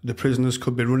 the prisoners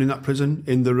could be running that prison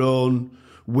in their own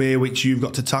way, which you've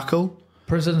got to tackle?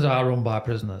 prisons are run by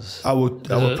prisoners. I would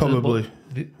probably.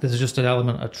 There's just an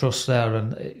element of trust there,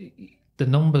 and the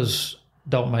numbers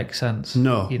don't make sense.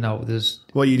 No. You know, there's...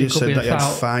 Well, you just said that you had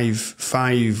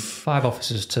five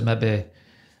officers to maybe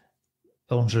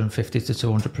 150 to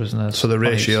 200 prisoners. So the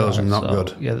ratios are not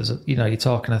good. Yeah, you're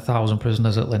talking 1,000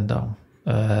 prisoners at Lindholm,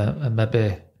 and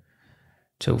maybe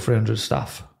 200-300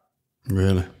 staff.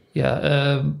 Really?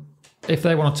 Yeah. If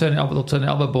they want to turn it over, they'll turn it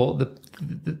over. But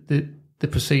the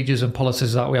procedures and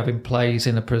policies that we have in place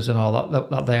in a prison, or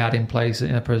that they had in place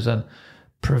in a prison,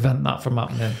 prevent that from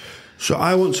happening. So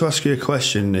I want to ask you a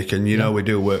question, Nick, and you know we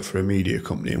do work for a media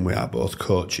company and we are both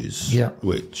coaches,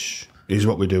 which is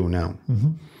what we do now,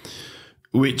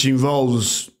 which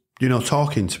involves,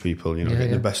 talking to people, getting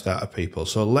the best out of people.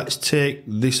 So let's take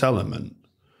this element,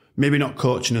 maybe not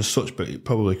coaching as such, but it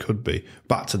probably could be,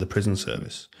 back to the prison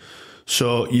service.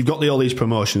 So you've got all these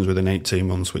promotions within 18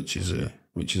 months, which is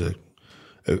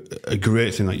a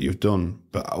great thing that you've done.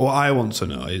 But what I want to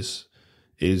know is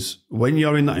when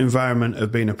you're in that environment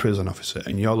of being a prison officer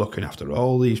and you're looking after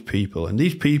all these people, and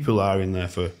these people are in there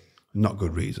for not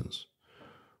good reasons,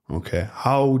 okay,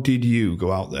 how did you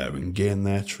go out there and gain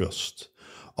their trust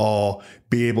or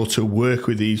be able to work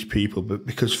with these people? But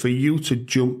because for you to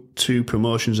jump to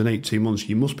promotions in 18 months,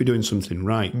 you must be doing something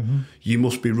right. You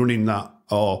must be running that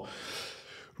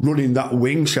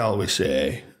wing, shall we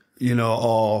say,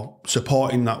 or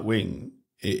supporting that wing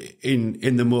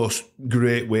in the most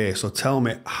great way. So tell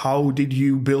me, how did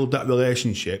you build that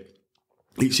relationship?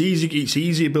 It's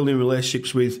easier building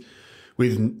relationships with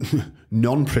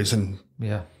non-prison,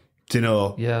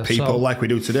 people like we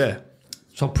do today.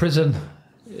 So prison,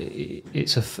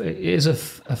 it is a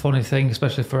funny thing,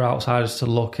 especially for outsiders to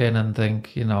look in and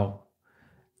think,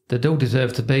 they do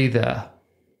deserve to be there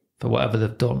for whatever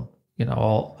they've done,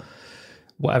 or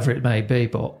whatever it may be.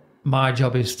 But my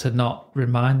job is to not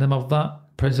remind them of that.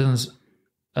 Prison's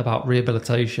about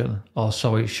rehabilitation, or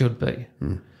so it should be.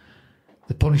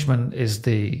 The punishment is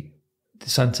the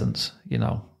sentence,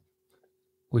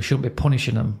 We shouldn't be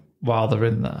punishing them while they're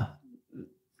in there.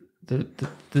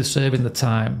 They're serving the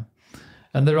time.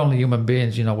 And they're only human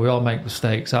beings, we all make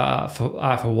mistakes. I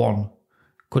for one,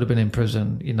 could have been in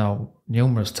prison,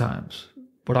 numerous times.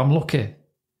 But I'm lucky.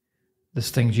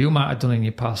 There's things you might have done in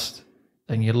your past,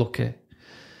 and you're lucky.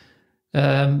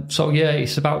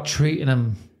 It's about treating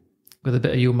them with a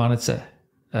bit of humanity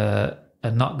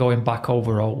and not going back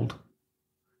over old.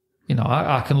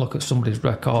 I can look at somebody's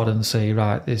record and say,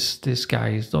 right, this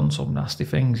guy has done some nasty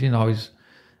things.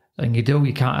 And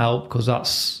you can't help, because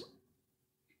that's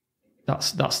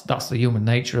the human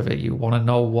nature of it. You want to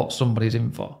know what somebody's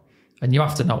in for, and you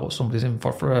have to know what somebody's in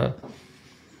for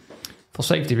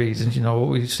safety reasons.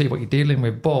 You see what you're dealing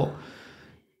with, but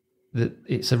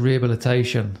it's a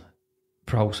rehabilitation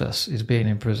process, is being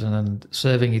in prison, and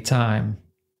serving your time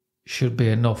should be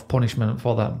enough punishment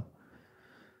for them.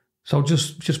 So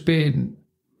just being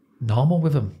normal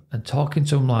with them and talking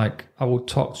to them like I would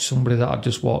talk to somebody that I've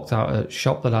just walked out of a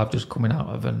shop that I've just coming out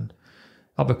of, and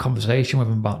have a conversation with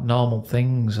them about normal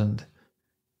things, and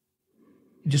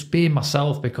just being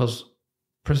myself, because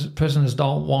prisoners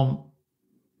don't want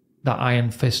that iron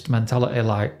fist mentality,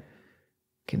 like,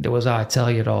 can do as I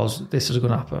tell you, or this is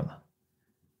going to happen.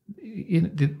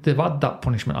 They've had that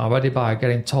punishment already by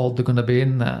getting told they're going to be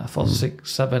in there for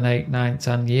 6, 7, 8, 9,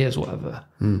 10 years, whatever.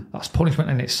 That's punishment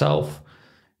in itself.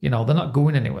 They're not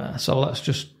going anywhere. So let's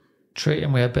just treat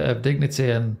them with a bit of dignity.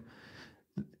 And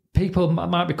people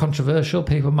might be controversial.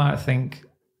 People might think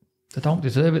they don't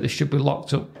deserve it. They should be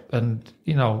locked up and,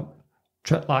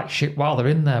 treat like shit while they're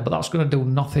in there. But that's going to do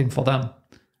nothing for them,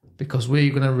 because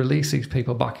we're going to release these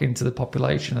people back into the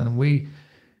population, and we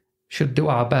should do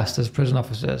our best as prison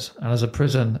officers and as a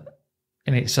prison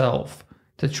in itself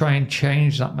to try and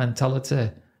change that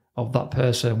mentality of that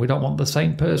person. We don't want the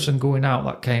same person going out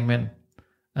that came in,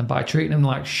 and by treating them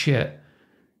like shit,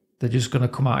 they're just going to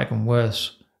come out even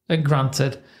worse. And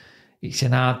granted, it's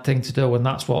an hard thing to do, and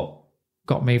that's what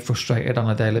got me frustrated on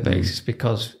a daily basis,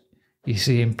 because you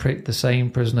see the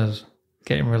same prisoners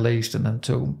getting released, and then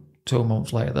two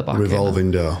months later they're back revolving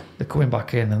in. door. They're coming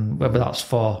back in, and whether that's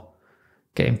for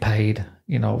getting paid,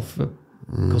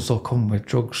 because they'll come with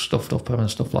drugs stuffed up them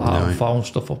and stuff like that, and phone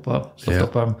stuffed up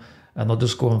them, and they'll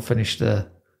just go and finish the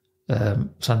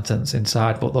sentence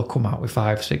inside, but they'll come out with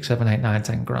 5, 6, 7, 8, 9,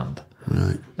 10 grand.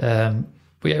 Right. But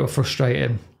yeah, it was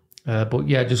frustrating. But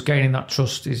yeah, just gaining that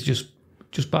trust is just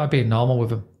by being normal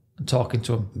with them and talking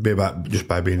to them. Just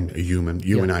by being a human,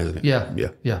 humanising it.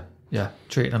 Yeah.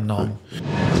 Treating them normal.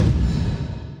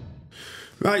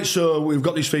 Right, so we've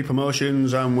got these 3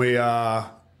 promotions, and we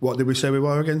are... What did we say we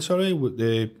were again, sorry?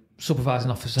 The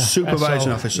supervising officer.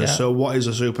 Supervising officer. Yeah. So what is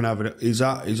a supervisor? Is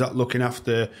that looking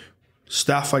after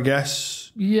staff, I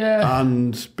guess? Yeah.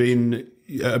 And being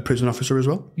a prison officer as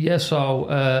well? Yeah, so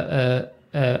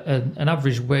an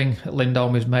average wing at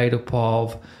Lindholm is made up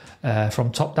of,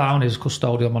 from top down is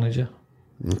custodial manager.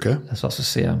 Okay. So that's a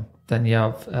CM. Then you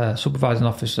have supervising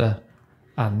officer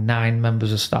and 9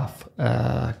 members of staff,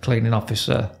 cleaning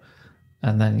officer,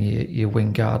 and then your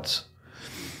wing guards.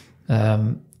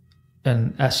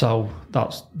 And SO,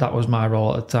 that was my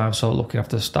role at the time, so looking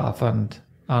after staff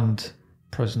and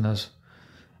prisoners.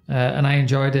 And I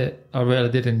enjoyed it. I really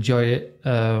did enjoy it.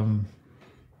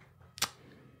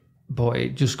 But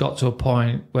it just got to a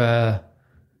point where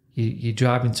you're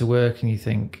driving to work and you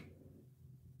think,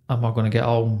 am I going to get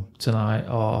home tonight?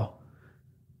 Or,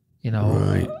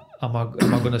 Right. am I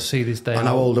going to see this day And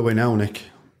how old are we now, Nick?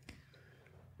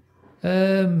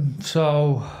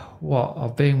 So,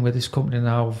 I've been with this company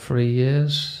now 3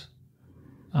 years,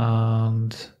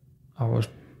 and I was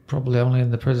probably only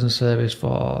in the prison service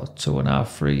for 2.5,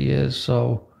 3 years.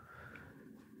 So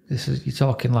you're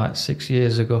talking like 6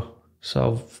 years ago.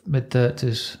 So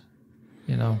mid-30s,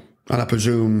 And I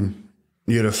presume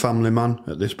you're a family man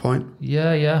at this point?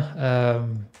 Yeah.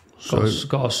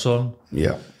 Got a son.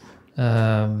 Yeah.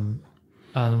 And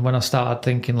when I started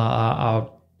thinking like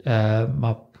that,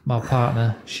 my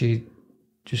partner, she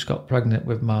just got pregnant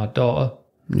with my daughter.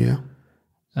 Yeah.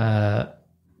 And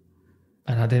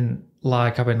I didn't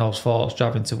like having those thoughts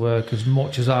driving to work. As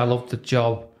much as I loved the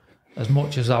job, as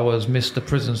much as I was Mr.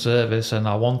 Prison Service and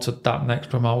I wanted that next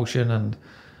promotion and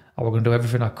I was going to do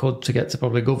everything I could to get to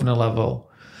probably governor level,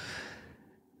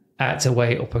 I had to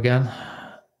wait up again.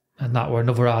 And that were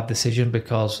another hard decision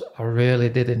because I really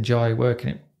did enjoy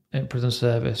working in prison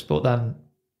service. But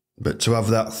to have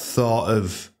that thought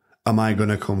of, am I going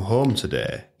to come home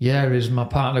today? Yeah, is my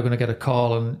partner going to get a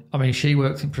call? And I mean, she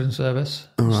worked in prison service.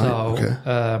 Okay.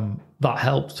 That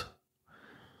helped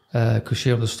because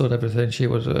she understood everything. She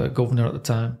was a governor at the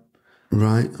time.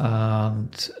 Right.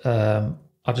 And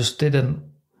I just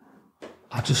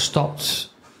stopped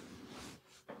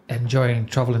enjoying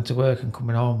travelling to work and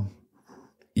coming home.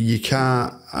 You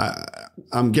can't,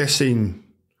 I'm guessing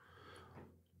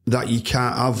that you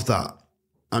can't have that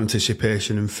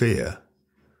anticipation and fear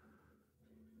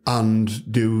and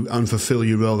fulfill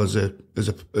your role as a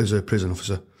prison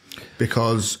officer,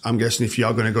 because I'm guessing if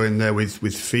you're going to go in there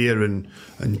with fear and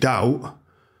doubt,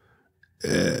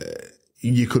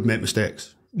 you could make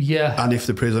mistakes. Yeah. And if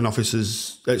the prison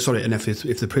officers, if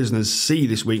the prisoners see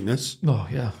this weakness,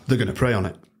 they're going to prey on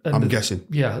it. And I'm guessing.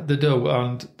 Yeah, they do.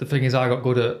 And the thing is, I got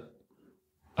good at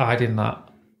hiding that.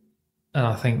 And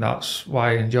I think that's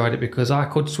why I enjoyed it, because I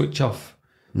could switch off.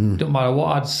 Don't matter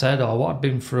what I'd said or what I'd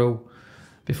been through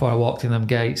before I walked in them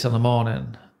gates in the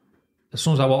morning. As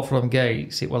soon as I walked through them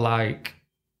gates, it were like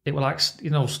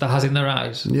stars in their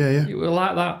eyes. Yeah. It were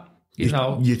like that.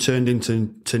 You turned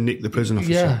into Nick the prison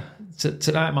officer. Yeah.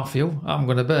 Tonight, Matthew, I'm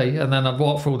going to be. And then I'd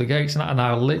walk through the gates and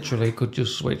I literally could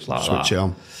just switch like that. Switch it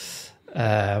on.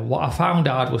 What I found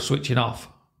hard was switching off.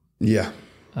 Yeah.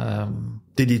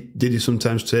 Did you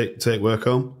sometimes take work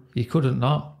home? You couldn't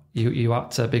not. You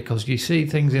had to, because you see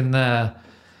things in there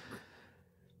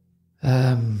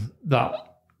that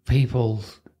people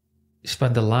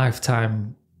spend a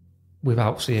lifetime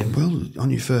without seeing. Well, on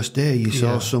your first day, you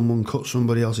saw someone cut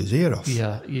somebody else's ear off.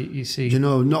 Yeah, you see.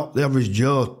 Not the average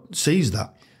Joe sees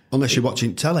that unless you're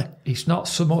watching telly. It's not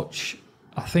so much.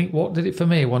 I think what did it for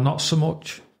me was not so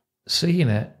much seeing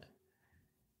it.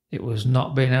 It was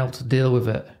not being able to deal with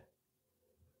it,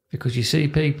 because you see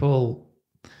people.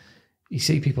 You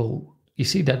see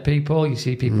dead people. You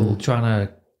see people trying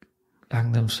to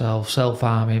hang themselves,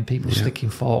 self-harming. People sticking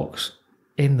forks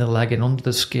in the leg and under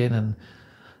the skin and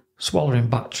swallowing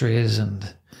batteries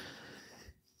and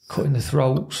cutting the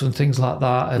throats and things like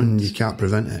that. And you can't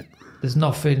prevent it. There's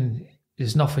nothing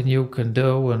you can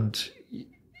do. And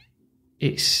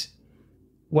it's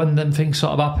when them things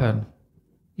sort of happen,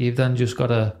 you've then just got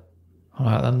to, all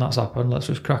right, then that's happened. Let's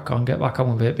just crack on, get back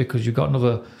on with it, because you've got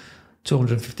another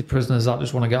 250 prisoners that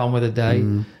just want to get on with the day,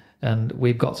 and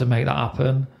we've got to make that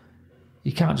happen.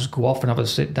 You can't just go off and have a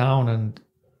sit down and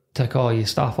take all your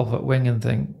staff off at wing and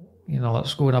think,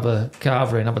 let's go and have a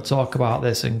carvery and have a talk about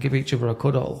this and give each other a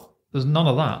cuddle. There's none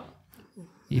of that.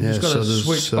 You've just got to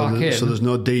switch back in. So there's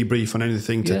no debrief on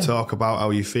anything to talk about how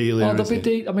you're feeling. Well,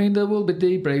 there will be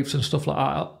debriefs and stuff like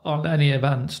that on any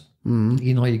events.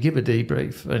 You give a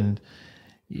debrief and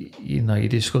you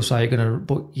discuss how you're going to,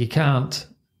 but you can't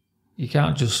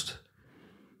just,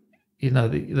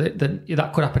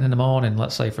 that could happen in the morning,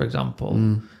 let's say, for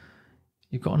example.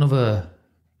 You've got another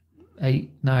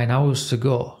 8-9 hours to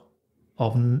go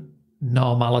of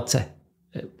normality,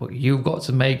 but you've got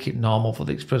to make it normal for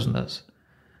these prisoners.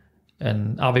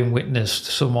 And having witnessed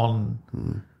someone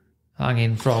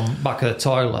hanging from back of the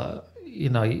toilet, you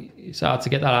know, it's hard to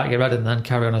get that out of your head and then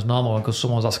carry on as normal because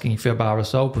someone's asking you for a bar of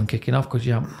soap and kicking off because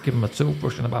you haven't given them a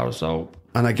toothbrush and a bar of soap.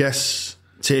 And I guess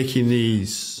taking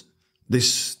this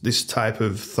type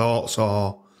of thoughts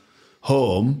or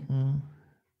home,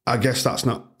 I guess that's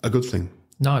not a good thing.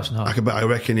 No, it's not. I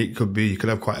reckon it could be, you could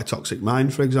have quite a toxic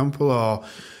mind, for example, or,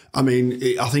 I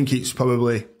mean, I think it's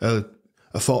probably a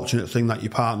fortunate thing that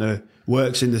your partner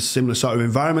works in the similar sort of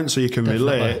environment so you can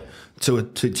relate to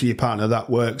your partner that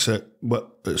works at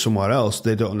somewhere else.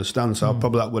 They don't understand, so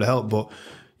probably that would help, but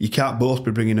you can't both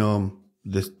be bringing home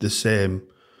the same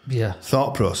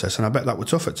thought process, and I bet that were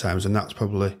tough at times, and that's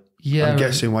probably, I'm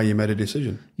guessing, why you made a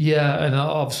decision. Yeah, and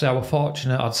obviously I was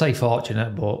fortunate, I'd say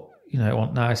fortunate, but you know, it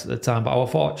wasn't nice at the time, but I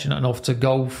was fortunate enough to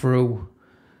go through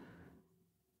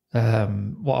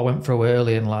what I went through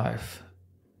early in life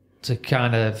to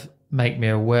kind of make me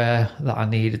aware that I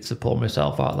needed to pull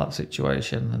myself out of that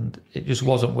situation, and it just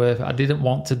wasn't worth it. I didn't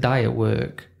want to die at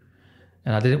work,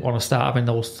 and I didn't want to start having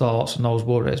those thoughts and those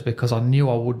worries because I knew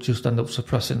I would just end up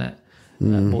suppressing it,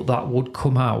 but that would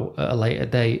come out at a later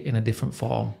date in a different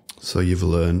form. So you've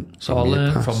learned. So I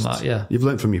learned from that, yeah. You've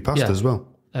learned from your past as well.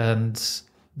 And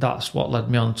that's what led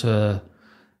me on to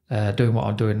doing what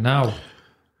I'm doing now.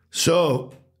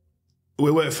 So we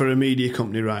work for a media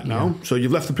company right now. So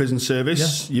you've left the prison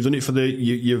service. You've done it for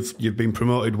you've been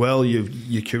promoted well.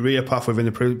 Your career path within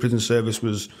the prison service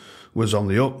was on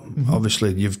the up.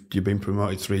 Obviously, you've been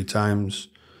promoted 3 times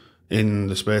in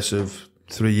the space of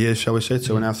 3 years, shall we say,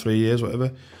 2.5, 3 years,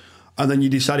 whatever. And then you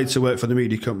decided to work for the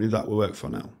media company that we work for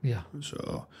now. Yeah.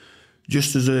 So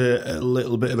just as a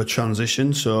little bit of a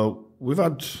transition, so we've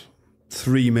had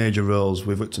 3 major roles.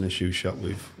 We've worked in a shoe shop.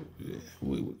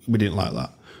 We didn't like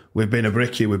that. We've been a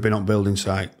brickie. We've been on building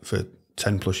site for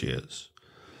 10 plus years.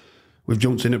 We've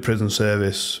jumped in at prison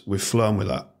service. We've flown with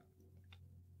that.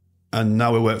 And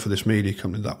now we work for this media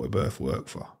company that we both work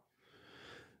for.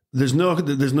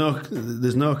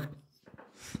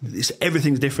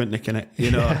 Everything's different, Nick, innit?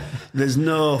 You know, there's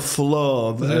no flow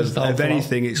of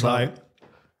anything. It's like,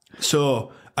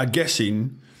 so I'm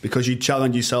guessing because you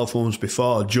challenged yourself once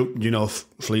before,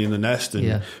 fleeing the nest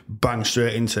and bang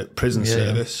straight into prison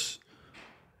service.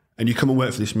 And you come and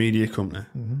work for this media company.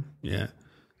 Yeah.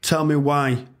 Tell me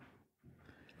why.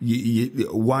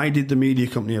 Why did the media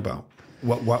company about?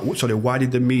 Why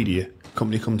did the media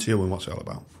company come to you and what's it all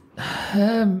about?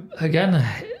 Again,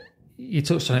 you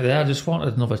touched on it there. I just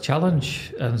wanted another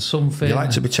challenge and something. You like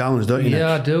to be challenged, don't you, Nick?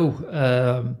 Yeah, I do.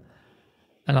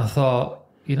 And I thought,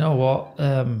 you know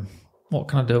what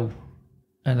can I do?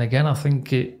 And again, I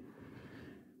think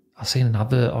I seen an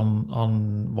advert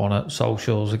on one at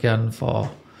socials again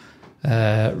for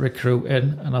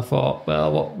recruiting, and I thought,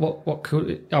 well, what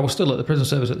could I was still at the prison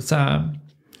service at the time.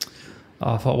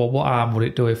 I thought, well, what harm would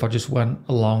it do if I just went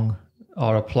along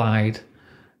or applied,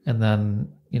 and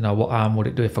then, you know, what harm would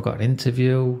it do if I got an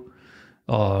interview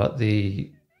or I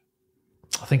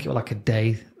think it was like a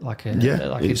day, a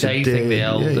day thing they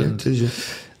held, and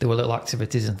there were little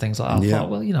activities and things like that. I thought,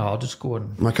 well, you know, I'll just go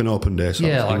and like an open day,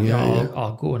 sort of thing.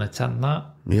 I'll go and attend that.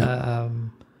 Yeah.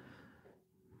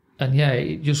 And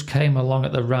it just came along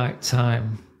at the right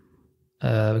time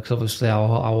because obviously I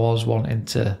was wanting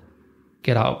to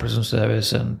get out of prison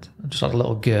service, and I just had a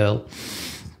little girl,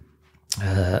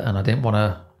 and I didn't want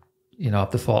to, you know, have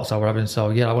the thoughts I were having.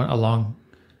 So I went along.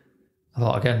 I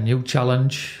thought, again, new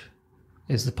challenge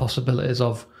is the possibilities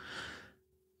of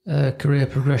career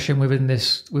progression within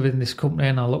this company,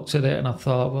 and I looked at it and I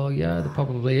thought, well, there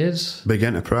probably is. Big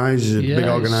enterprise, big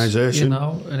organisation, you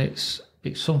know, and it's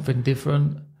something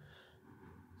different.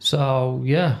 So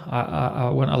I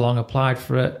went along, applied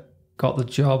for it, got the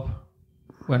job,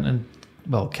 went and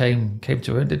came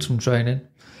to it, did some training.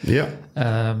 Yeah.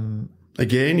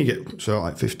 Again, you get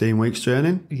like 15 weeks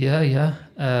training. Yeah.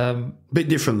 Bit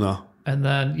different though. And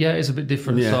then it's a bit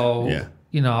different.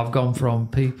 You know, I've gone from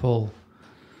people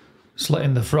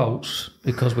slitting their throats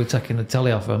because we're taking the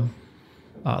telly off them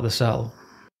out of the cell,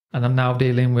 and I'm now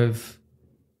dealing with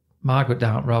Margaret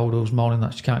down the road who's moaning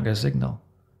that she can't get a signal.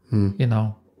 You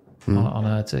know. On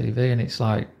her TV, and it's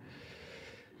like...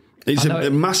 It's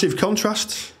a massive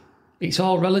contrast. It's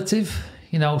all relative,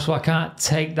 you know, so I can't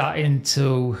take that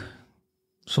into...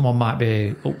 Someone might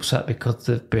be upset because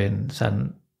they've been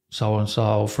sent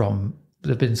so-and-so from...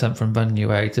 They've been sent from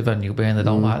venue A to venue B and they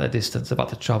don't like the distance, they've had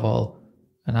to travel,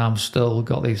 and I'm still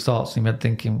got these thoughts in my head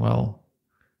thinking, well,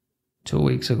 2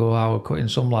 weeks ago I was cutting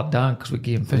some lad down because we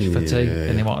gave him fish for tea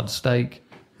and he wanted steak,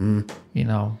 you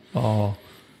know, or...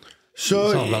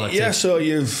 So all relative. yeah, so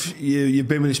you've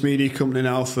been with this media company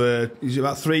now for is it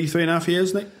about 3.5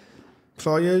 years, Nick?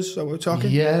 4 years? Is that what we're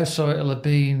talking? Yeah, so it'll have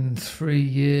been 3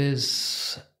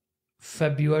 years.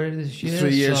 February this year.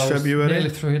 3 years, so February. Nearly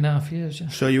 3.5 years. Yeah.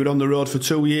 So you were on the road for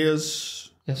 2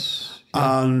 years. Yes.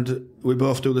 Yeah. And we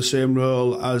both do the same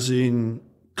role as in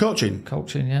coaching.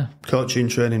 Coaching, yeah. Coaching,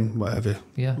 training, whatever.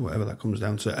 Yeah. Whatever that comes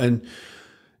down to. And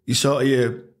you sort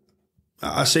of,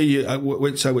 I see you,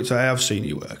 which I have seen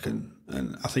you work, and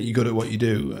I think you're good at what you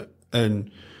do.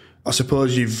 And I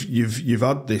suppose you've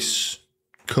had this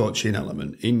coaching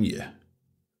element in you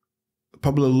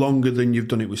probably longer than you've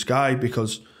done it with Sky,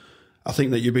 because I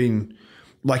think that you've been,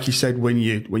 like you said, when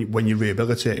you're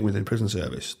rehabilitating within prison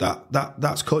service,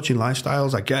 that's coaching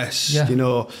lifestyles, I guess. Yeah. You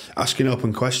know, asking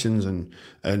open questions and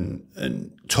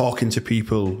talking to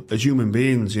people as human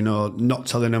beings. You know, not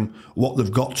telling them what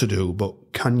they've got to do,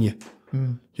 but can you?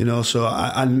 Mm. You know, so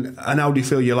and how do you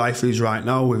feel your life is right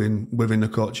now within the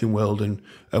coaching world and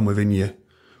within your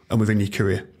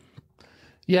career?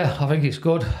 Yeah, I think it's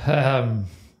good.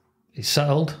 It's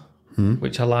settled,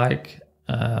 which I like.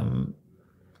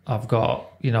 I've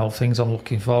got, things I'm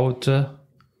looking forward to.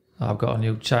 I've got a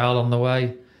new child on the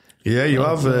way. Yeah, you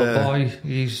have. A boy,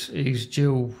 he's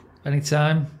due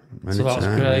anytime. So that's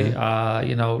great.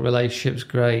 Yeah. Relationship's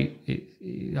great.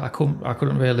 I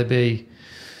couldn't really be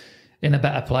in a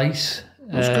better place.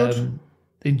 That's good.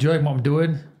 Enjoying what I'm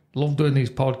doing. Love doing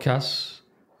these podcasts.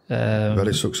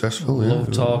 Very successful.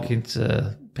 Love talking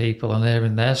to people and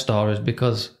hearing their stories,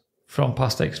 because from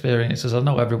past experiences, I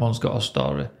know everyone's got a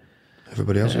story.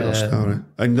 Everybody else has got a story,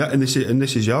 and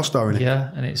this is your story, Nick. Yeah,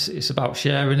 and it's about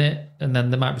sharing it, and then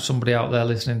there might be somebody out there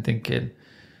listening, thinking,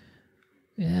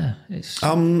 "Yeah, it's."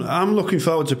 I'm looking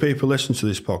forward to people listening to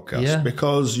this podcast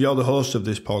because you're the host of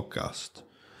this podcast.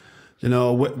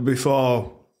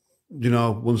 Before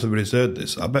once everybody's heard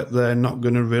this, I bet they're not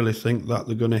going to really think that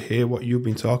they're going to hear what you've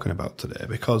been talking about today,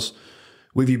 because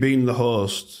with you being the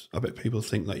host, I bet people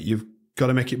think that you've got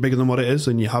to make it bigger than what it is,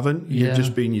 and you haven't. You've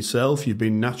just been yourself. You've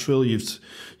been natural.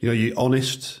 You're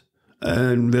honest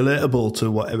and relatable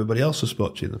to what everybody else has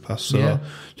spoke to you in the past. So,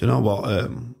 do you know what?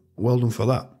 Well done for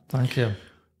that. Thank you.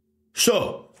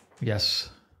 So, yes.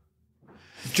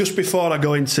 Just before I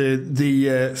go into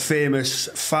the famous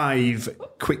 5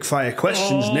 quick-fire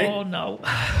questions, Nick. Oh, no.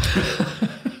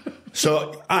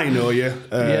 So, I know you.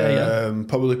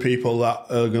 Probably people that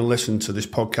are going to listen to this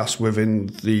podcast within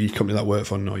the company that I work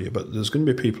for know you, but there's going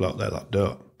to be people out there that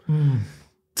don't.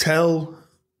 Tell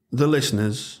the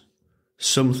listeners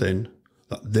something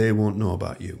that they won't know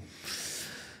about you.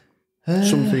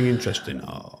 Something interesting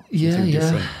or something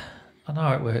different. I know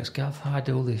how it works, Gav. I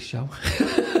do this show.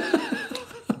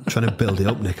 Trying to build it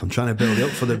up, Nick. I'm trying to build it up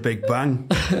for the big bang.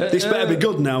 This better be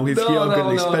good now. If you're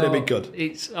good, this better be good.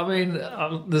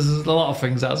 There's a lot of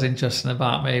things that's interesting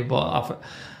about me, but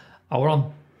I were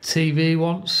on TV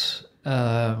once.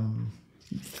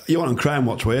 You went on Crime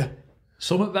Watch, were you?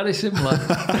 Something very similar.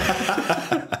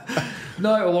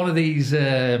 No, one of these,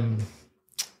 like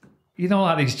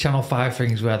these Channel 5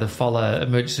 things where they follow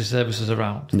emergency services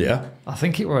around. Yeah. I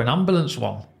think it were an ambulance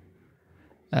one.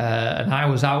 And I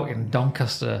was out in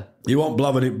Doncaster. You weren't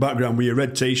blabbing in background with your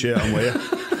red T-shirt on, were you?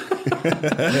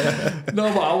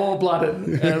 No, but I won't blab.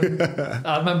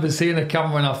 I remember seeing a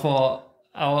camera and I thought,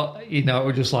 it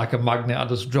was just like a magnet. I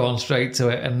just drawn straight to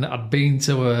it. And I'd been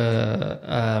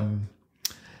to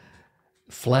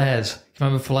Flares. You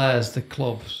remember Flares, the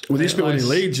clubs? Well, this one in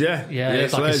Leeds, yeah. Yeah,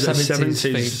 it's Flares like a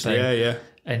 70s thing. Yeah.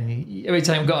 And every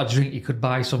time you got a drink, you could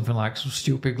buy something like some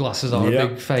stupid glasses or a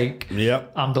big fake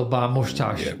handlebar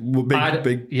moustache. Yeah.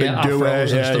 Big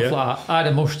afros and stuff like that. I had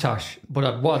a moustache,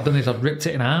 but what I'd done is I'd ripped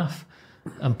it in half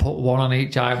and put one on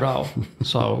each eyebrow.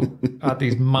 So I had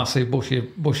these massive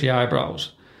bushy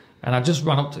eyebrows. And I just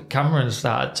ran up to the camera and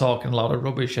started talking a lot of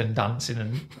rubbish and dancing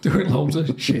and doing loads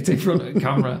of shit in front of the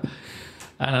camera.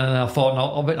 And then I thought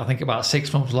not of it. I think about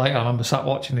 6 months later, I remember sat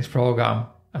watching this programme,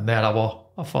 and there I was.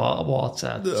 I thought, what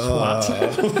a twat.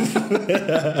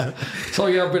 So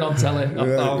I've been on telly.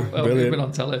 I've been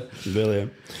on telly.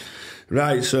 Brilliant.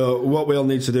 Right, so what we'll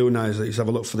need to do now is have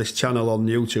a look for this channel on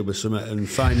YouTube or something and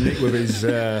find Nick with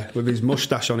his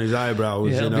moustache on his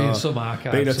eyebrows. Yeah, being some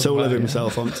archive. Being a tool of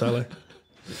himself on telly.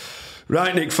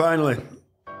 Right, Nick, finally.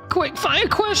 Quick fire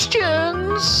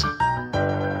questions.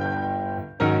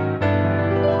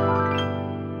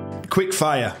 Quick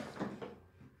fire.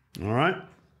 All right.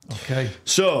 Okay.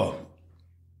 So,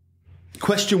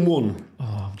 question 1. Oh,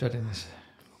 I'm dreading this.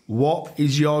 What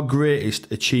is your greatest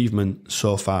achievement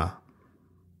so far?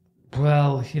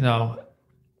 Well,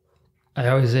 I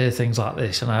always hear things like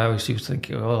this, and I always used to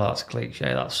think, oh, that's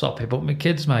cliche, that's soppy. But my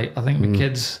kids, mate, I think my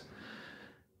kids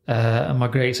and my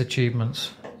greatest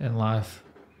achievements in life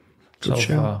Good so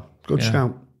shout. far. Good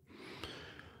shout.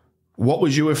 What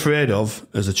was you afraid of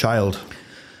as a child?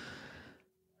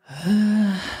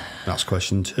 That's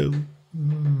question 2.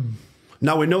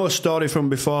 Now, we know a story from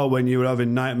before when you were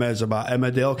having nightmares about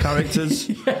Emmerdale characters,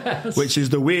 Yes. which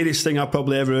is the weirdest thing I've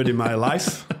probably ever heard in my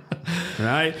life.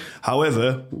 Right?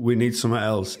 However, we need something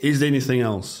else. Is there anything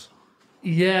else?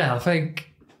 Yeah, I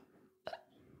think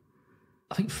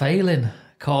failing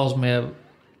caused me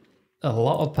a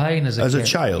lot of pain as a kid. As a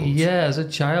child? Yeah, as a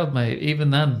child, mate.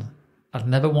 Even then, I'd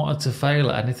never wanted to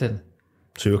fail at anything.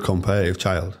 So you're a competitive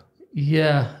child?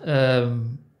 Yeah.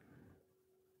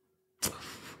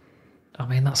 I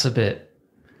mean, that's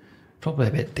probably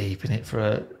a bit deep in it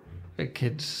for a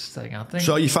kid's thing, I think.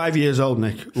 So you're 5 years old,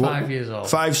 Nick? 5 years old.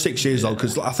 5, 6 years old,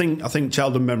 because I think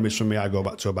childhood memories from me, I go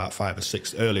back to about 5 or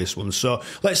 6, earliest ones. So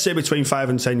let's say between 5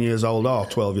 and 10 years old or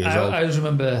 12 years old. I always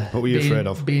remember what were you afraid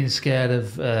of? Being scared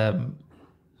of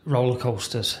roller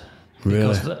coasters.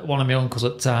 Really? Because one of my uncles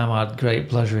at the time had great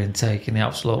pleasure in taking the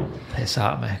absolute piss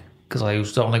out of me because I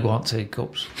used to only go on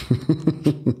teacups.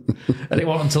 And it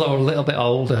wasn't until I was a little bit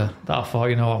older that I thought,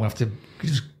 I'm going to have to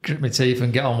just grit my teeth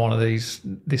and get on one of this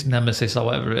Nemesis or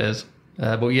whatever it is.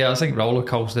 But yeah, I think roller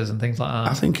coasters and things like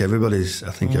that. I think everybody's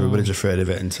afraid of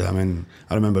it. And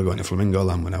I remember going to Flamingo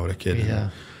Land when I was a kid.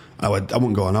 Yeah. I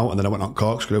wouldn't go on out, and then I went on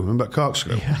Corkscrew. Remember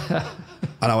Corkscrew? Yeah.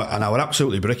 And I was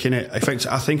absolutely bricking it. In fact,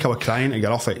 I think I was crying to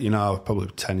get off it. I was probably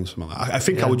 10 or something like that. I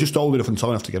think I was just old enough and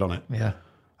tall enough to get on it. Yeah.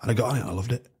 And I got on it and I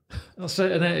loved it. That's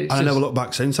it, and I never looked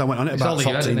back since. I went on it about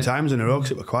 14 times in a row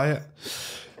because it was quiet.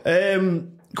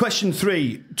 Question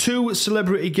 3. 2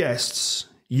 celebrity guests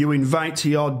you invite to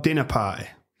your dinner party.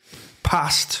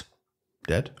 Past,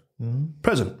 dead,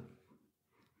 present.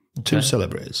 Okay. 2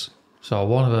 celebrities. So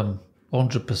one of them,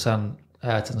 100%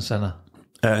 Ayrton Senna.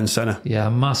 Ayrton Senna. Yeah,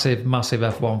 massive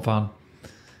F1 fan.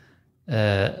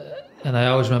 And I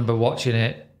always remember watching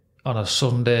it on a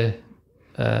Sunday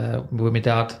with my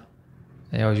dad.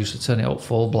 He always used to turn it up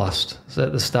full blast. So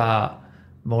at the start,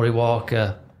 Murray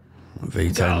Walker,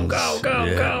 V10s. Go.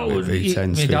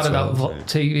 V10s. My dad had that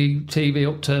TV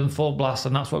upturned full blast,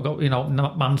 and that's what got,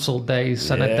 Mansell days,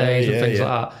 Senna days and things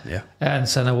like that. Yeah. And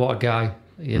Senna, what a guy,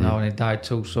 and he died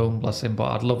too soon, bless him, but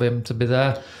I'd love him to be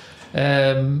there.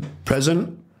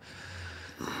 Present?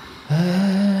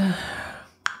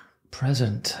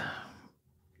 Present.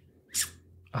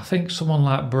 I think someone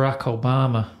like Barack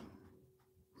Obama.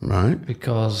 Right.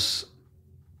 Because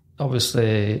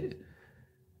obviously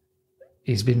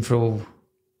he's been through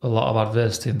a lot of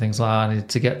adversity and things like that, and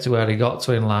to get to where he got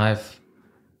to in life,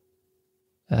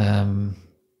 I'd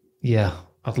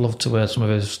love to hear some of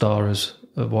his stories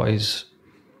of what he's,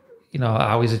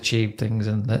 how he's achieved things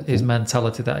and his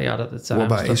mentality that he had at the time. What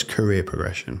about his career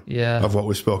progression? Yeah. Of what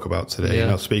we spoke about today.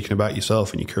 Yeah. Speaking about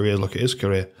yourself and your career, look at his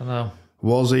career. I know.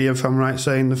 Was he, if I'm right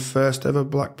saying, the first ever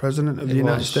black president of the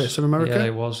United States of America? Yeah, he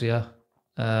was, yeah.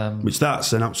 Which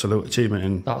that's an absolute achievement.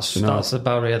 And that's a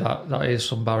barrier, that is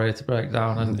some barrier to break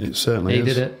down. And it certainly he is.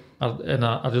 did it.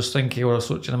 I just think he was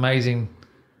such an amazing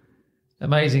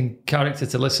character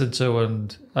to listen to,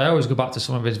 and I always go back to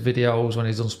some of his videos when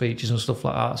he's done speeches and stuff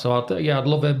like that. So I'd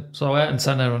love him. So Ayrton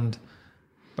Senna and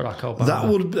Barack Obama. That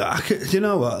would, you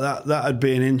know what? That'd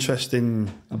be an interesting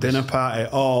dinner party,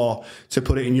 or to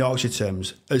put it in Yorkshire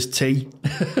terms, as tea.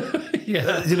 Yeah,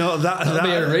 that'd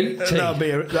be a reek tea.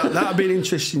 That'd be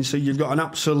interesting. So you've got an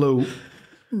absolute.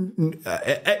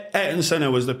 Ayrton Senna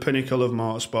was the pinnacle of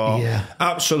motorsport. Yeah,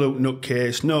 absolute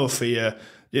nutcase, no fear.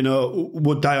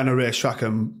 Would die on a racetrack,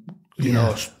 and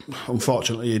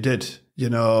unfortunately he did.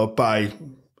 And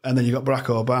then you got Barack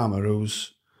Obama,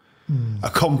 who's a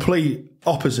complete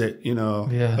opposite,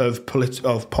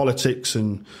 of politics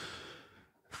and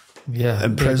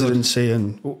presidency.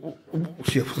 And can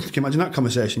you imagine that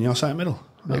conversation? You're sat in the middle.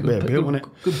 That'd be a beaut, wouldn't it?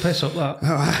 Good piss up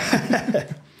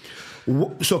that.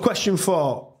 So, question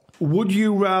 4: would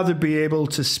you rather be able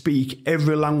to speak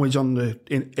every language in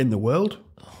the world?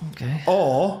 Okay.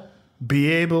 Or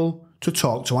be able to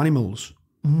talk to animals?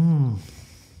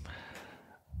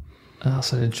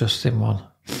 That's an interesting one.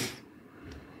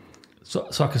 So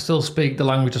I can still speak the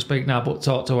language I speak now, but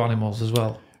talk to animals as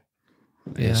well.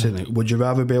 Yeah. Would you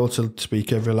rather be able to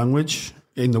speak every language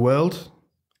in the world,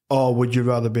 or would you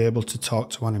rather be able to talk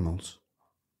to animals?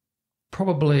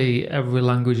 Probably every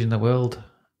language in the world.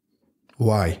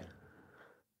 Why?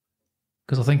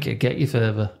 Because I think it'd get you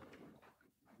further.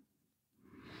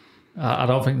 I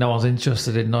don't think no one's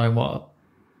interested in knowing what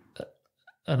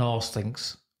an horse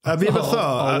thinks Have you ever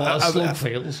thought? What a slug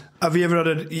feels. Have you ever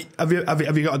had have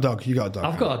you got a dog? You got a dog.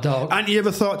 I've got a dog. And you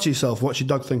ever thought to yourself, what's your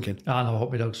dog thinking? I know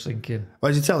what my dog's thinking. What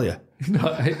does he tell you?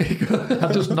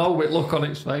 I just know with look on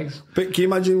its face. But can you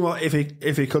imagine what if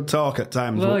he could talk at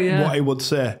times? Well, yeah. What he would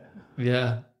say?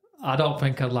 Yeah, I don't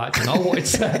think I'd like to know what he'd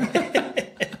say.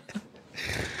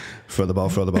 Throw the ball,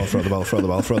 throw the ball, throw the ball, throw the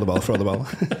ball, throw the ball, throw the ball.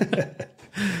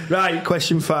 Right,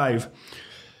 question 5.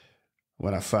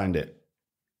 When I find it.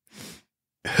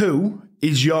 Who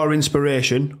is your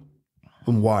inspiration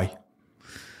and why?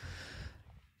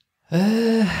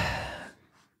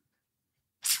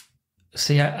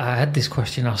 See, I had this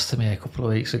question asked to me a couple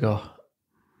of weeks ago,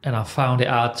 and I found it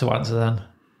hard to answer then.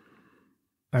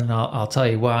 And I'll tell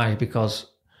you why, because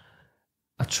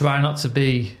I try not to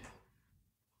be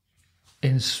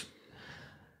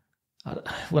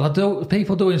well, I do.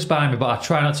 People do inspire me, but I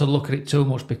try not to look at it too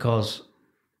much because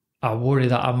I worry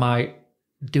that I might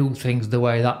do things the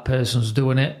way that person's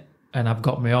doing it, and I've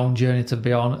got my own journey to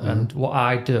be on, and what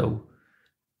I do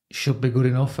should be good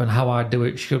enough, and how I do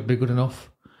it should be good enough.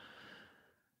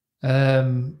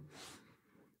 But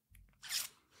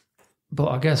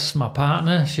I guess my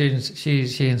partner, she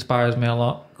inspires me a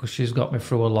lot because she's got me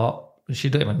through a lot. She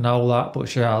don't even know that, but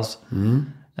she has.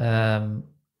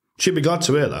 She'd be glad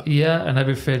to hear that. Yeah, and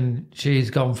everything she's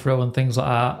gone through and things like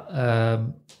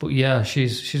that. But yeah,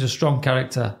 she's a strong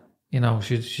character. You know,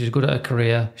 she's good at her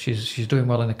career. She's doing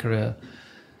well in her career.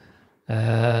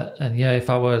 And yeah, if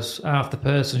I was half the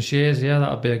person she is, yeah, that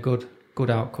would be a good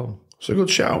outcome. It's a good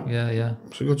shout. Yeah.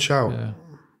 It's a good shout. Yeah.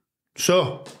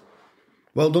 So,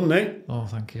 well done, Nick. Oh,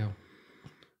 thank you.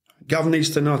 Gavin needs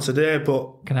to know today,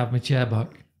 but... Can I have my chair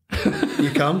back?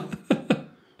 You can. But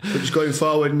just going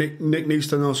forward, Nick needs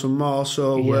to know some more.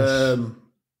 So, Yes.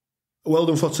 Well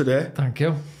done for today. Thank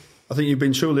you. I think you've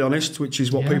been truly honest, which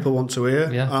is what people want to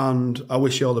hear. Yeah. And I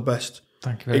wish you all the best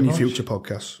Thank you very in much. your future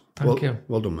podcasts. Thank you.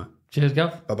 Well done, mate. Cheers,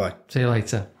 Gav. Bye-bye. See you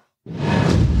later.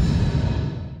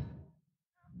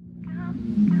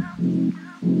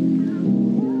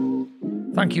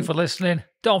 Thank you for listening.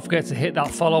 Don't forget to hit that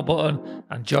follow button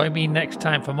and join me next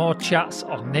time for more chats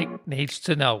on Nick Needs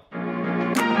to Know.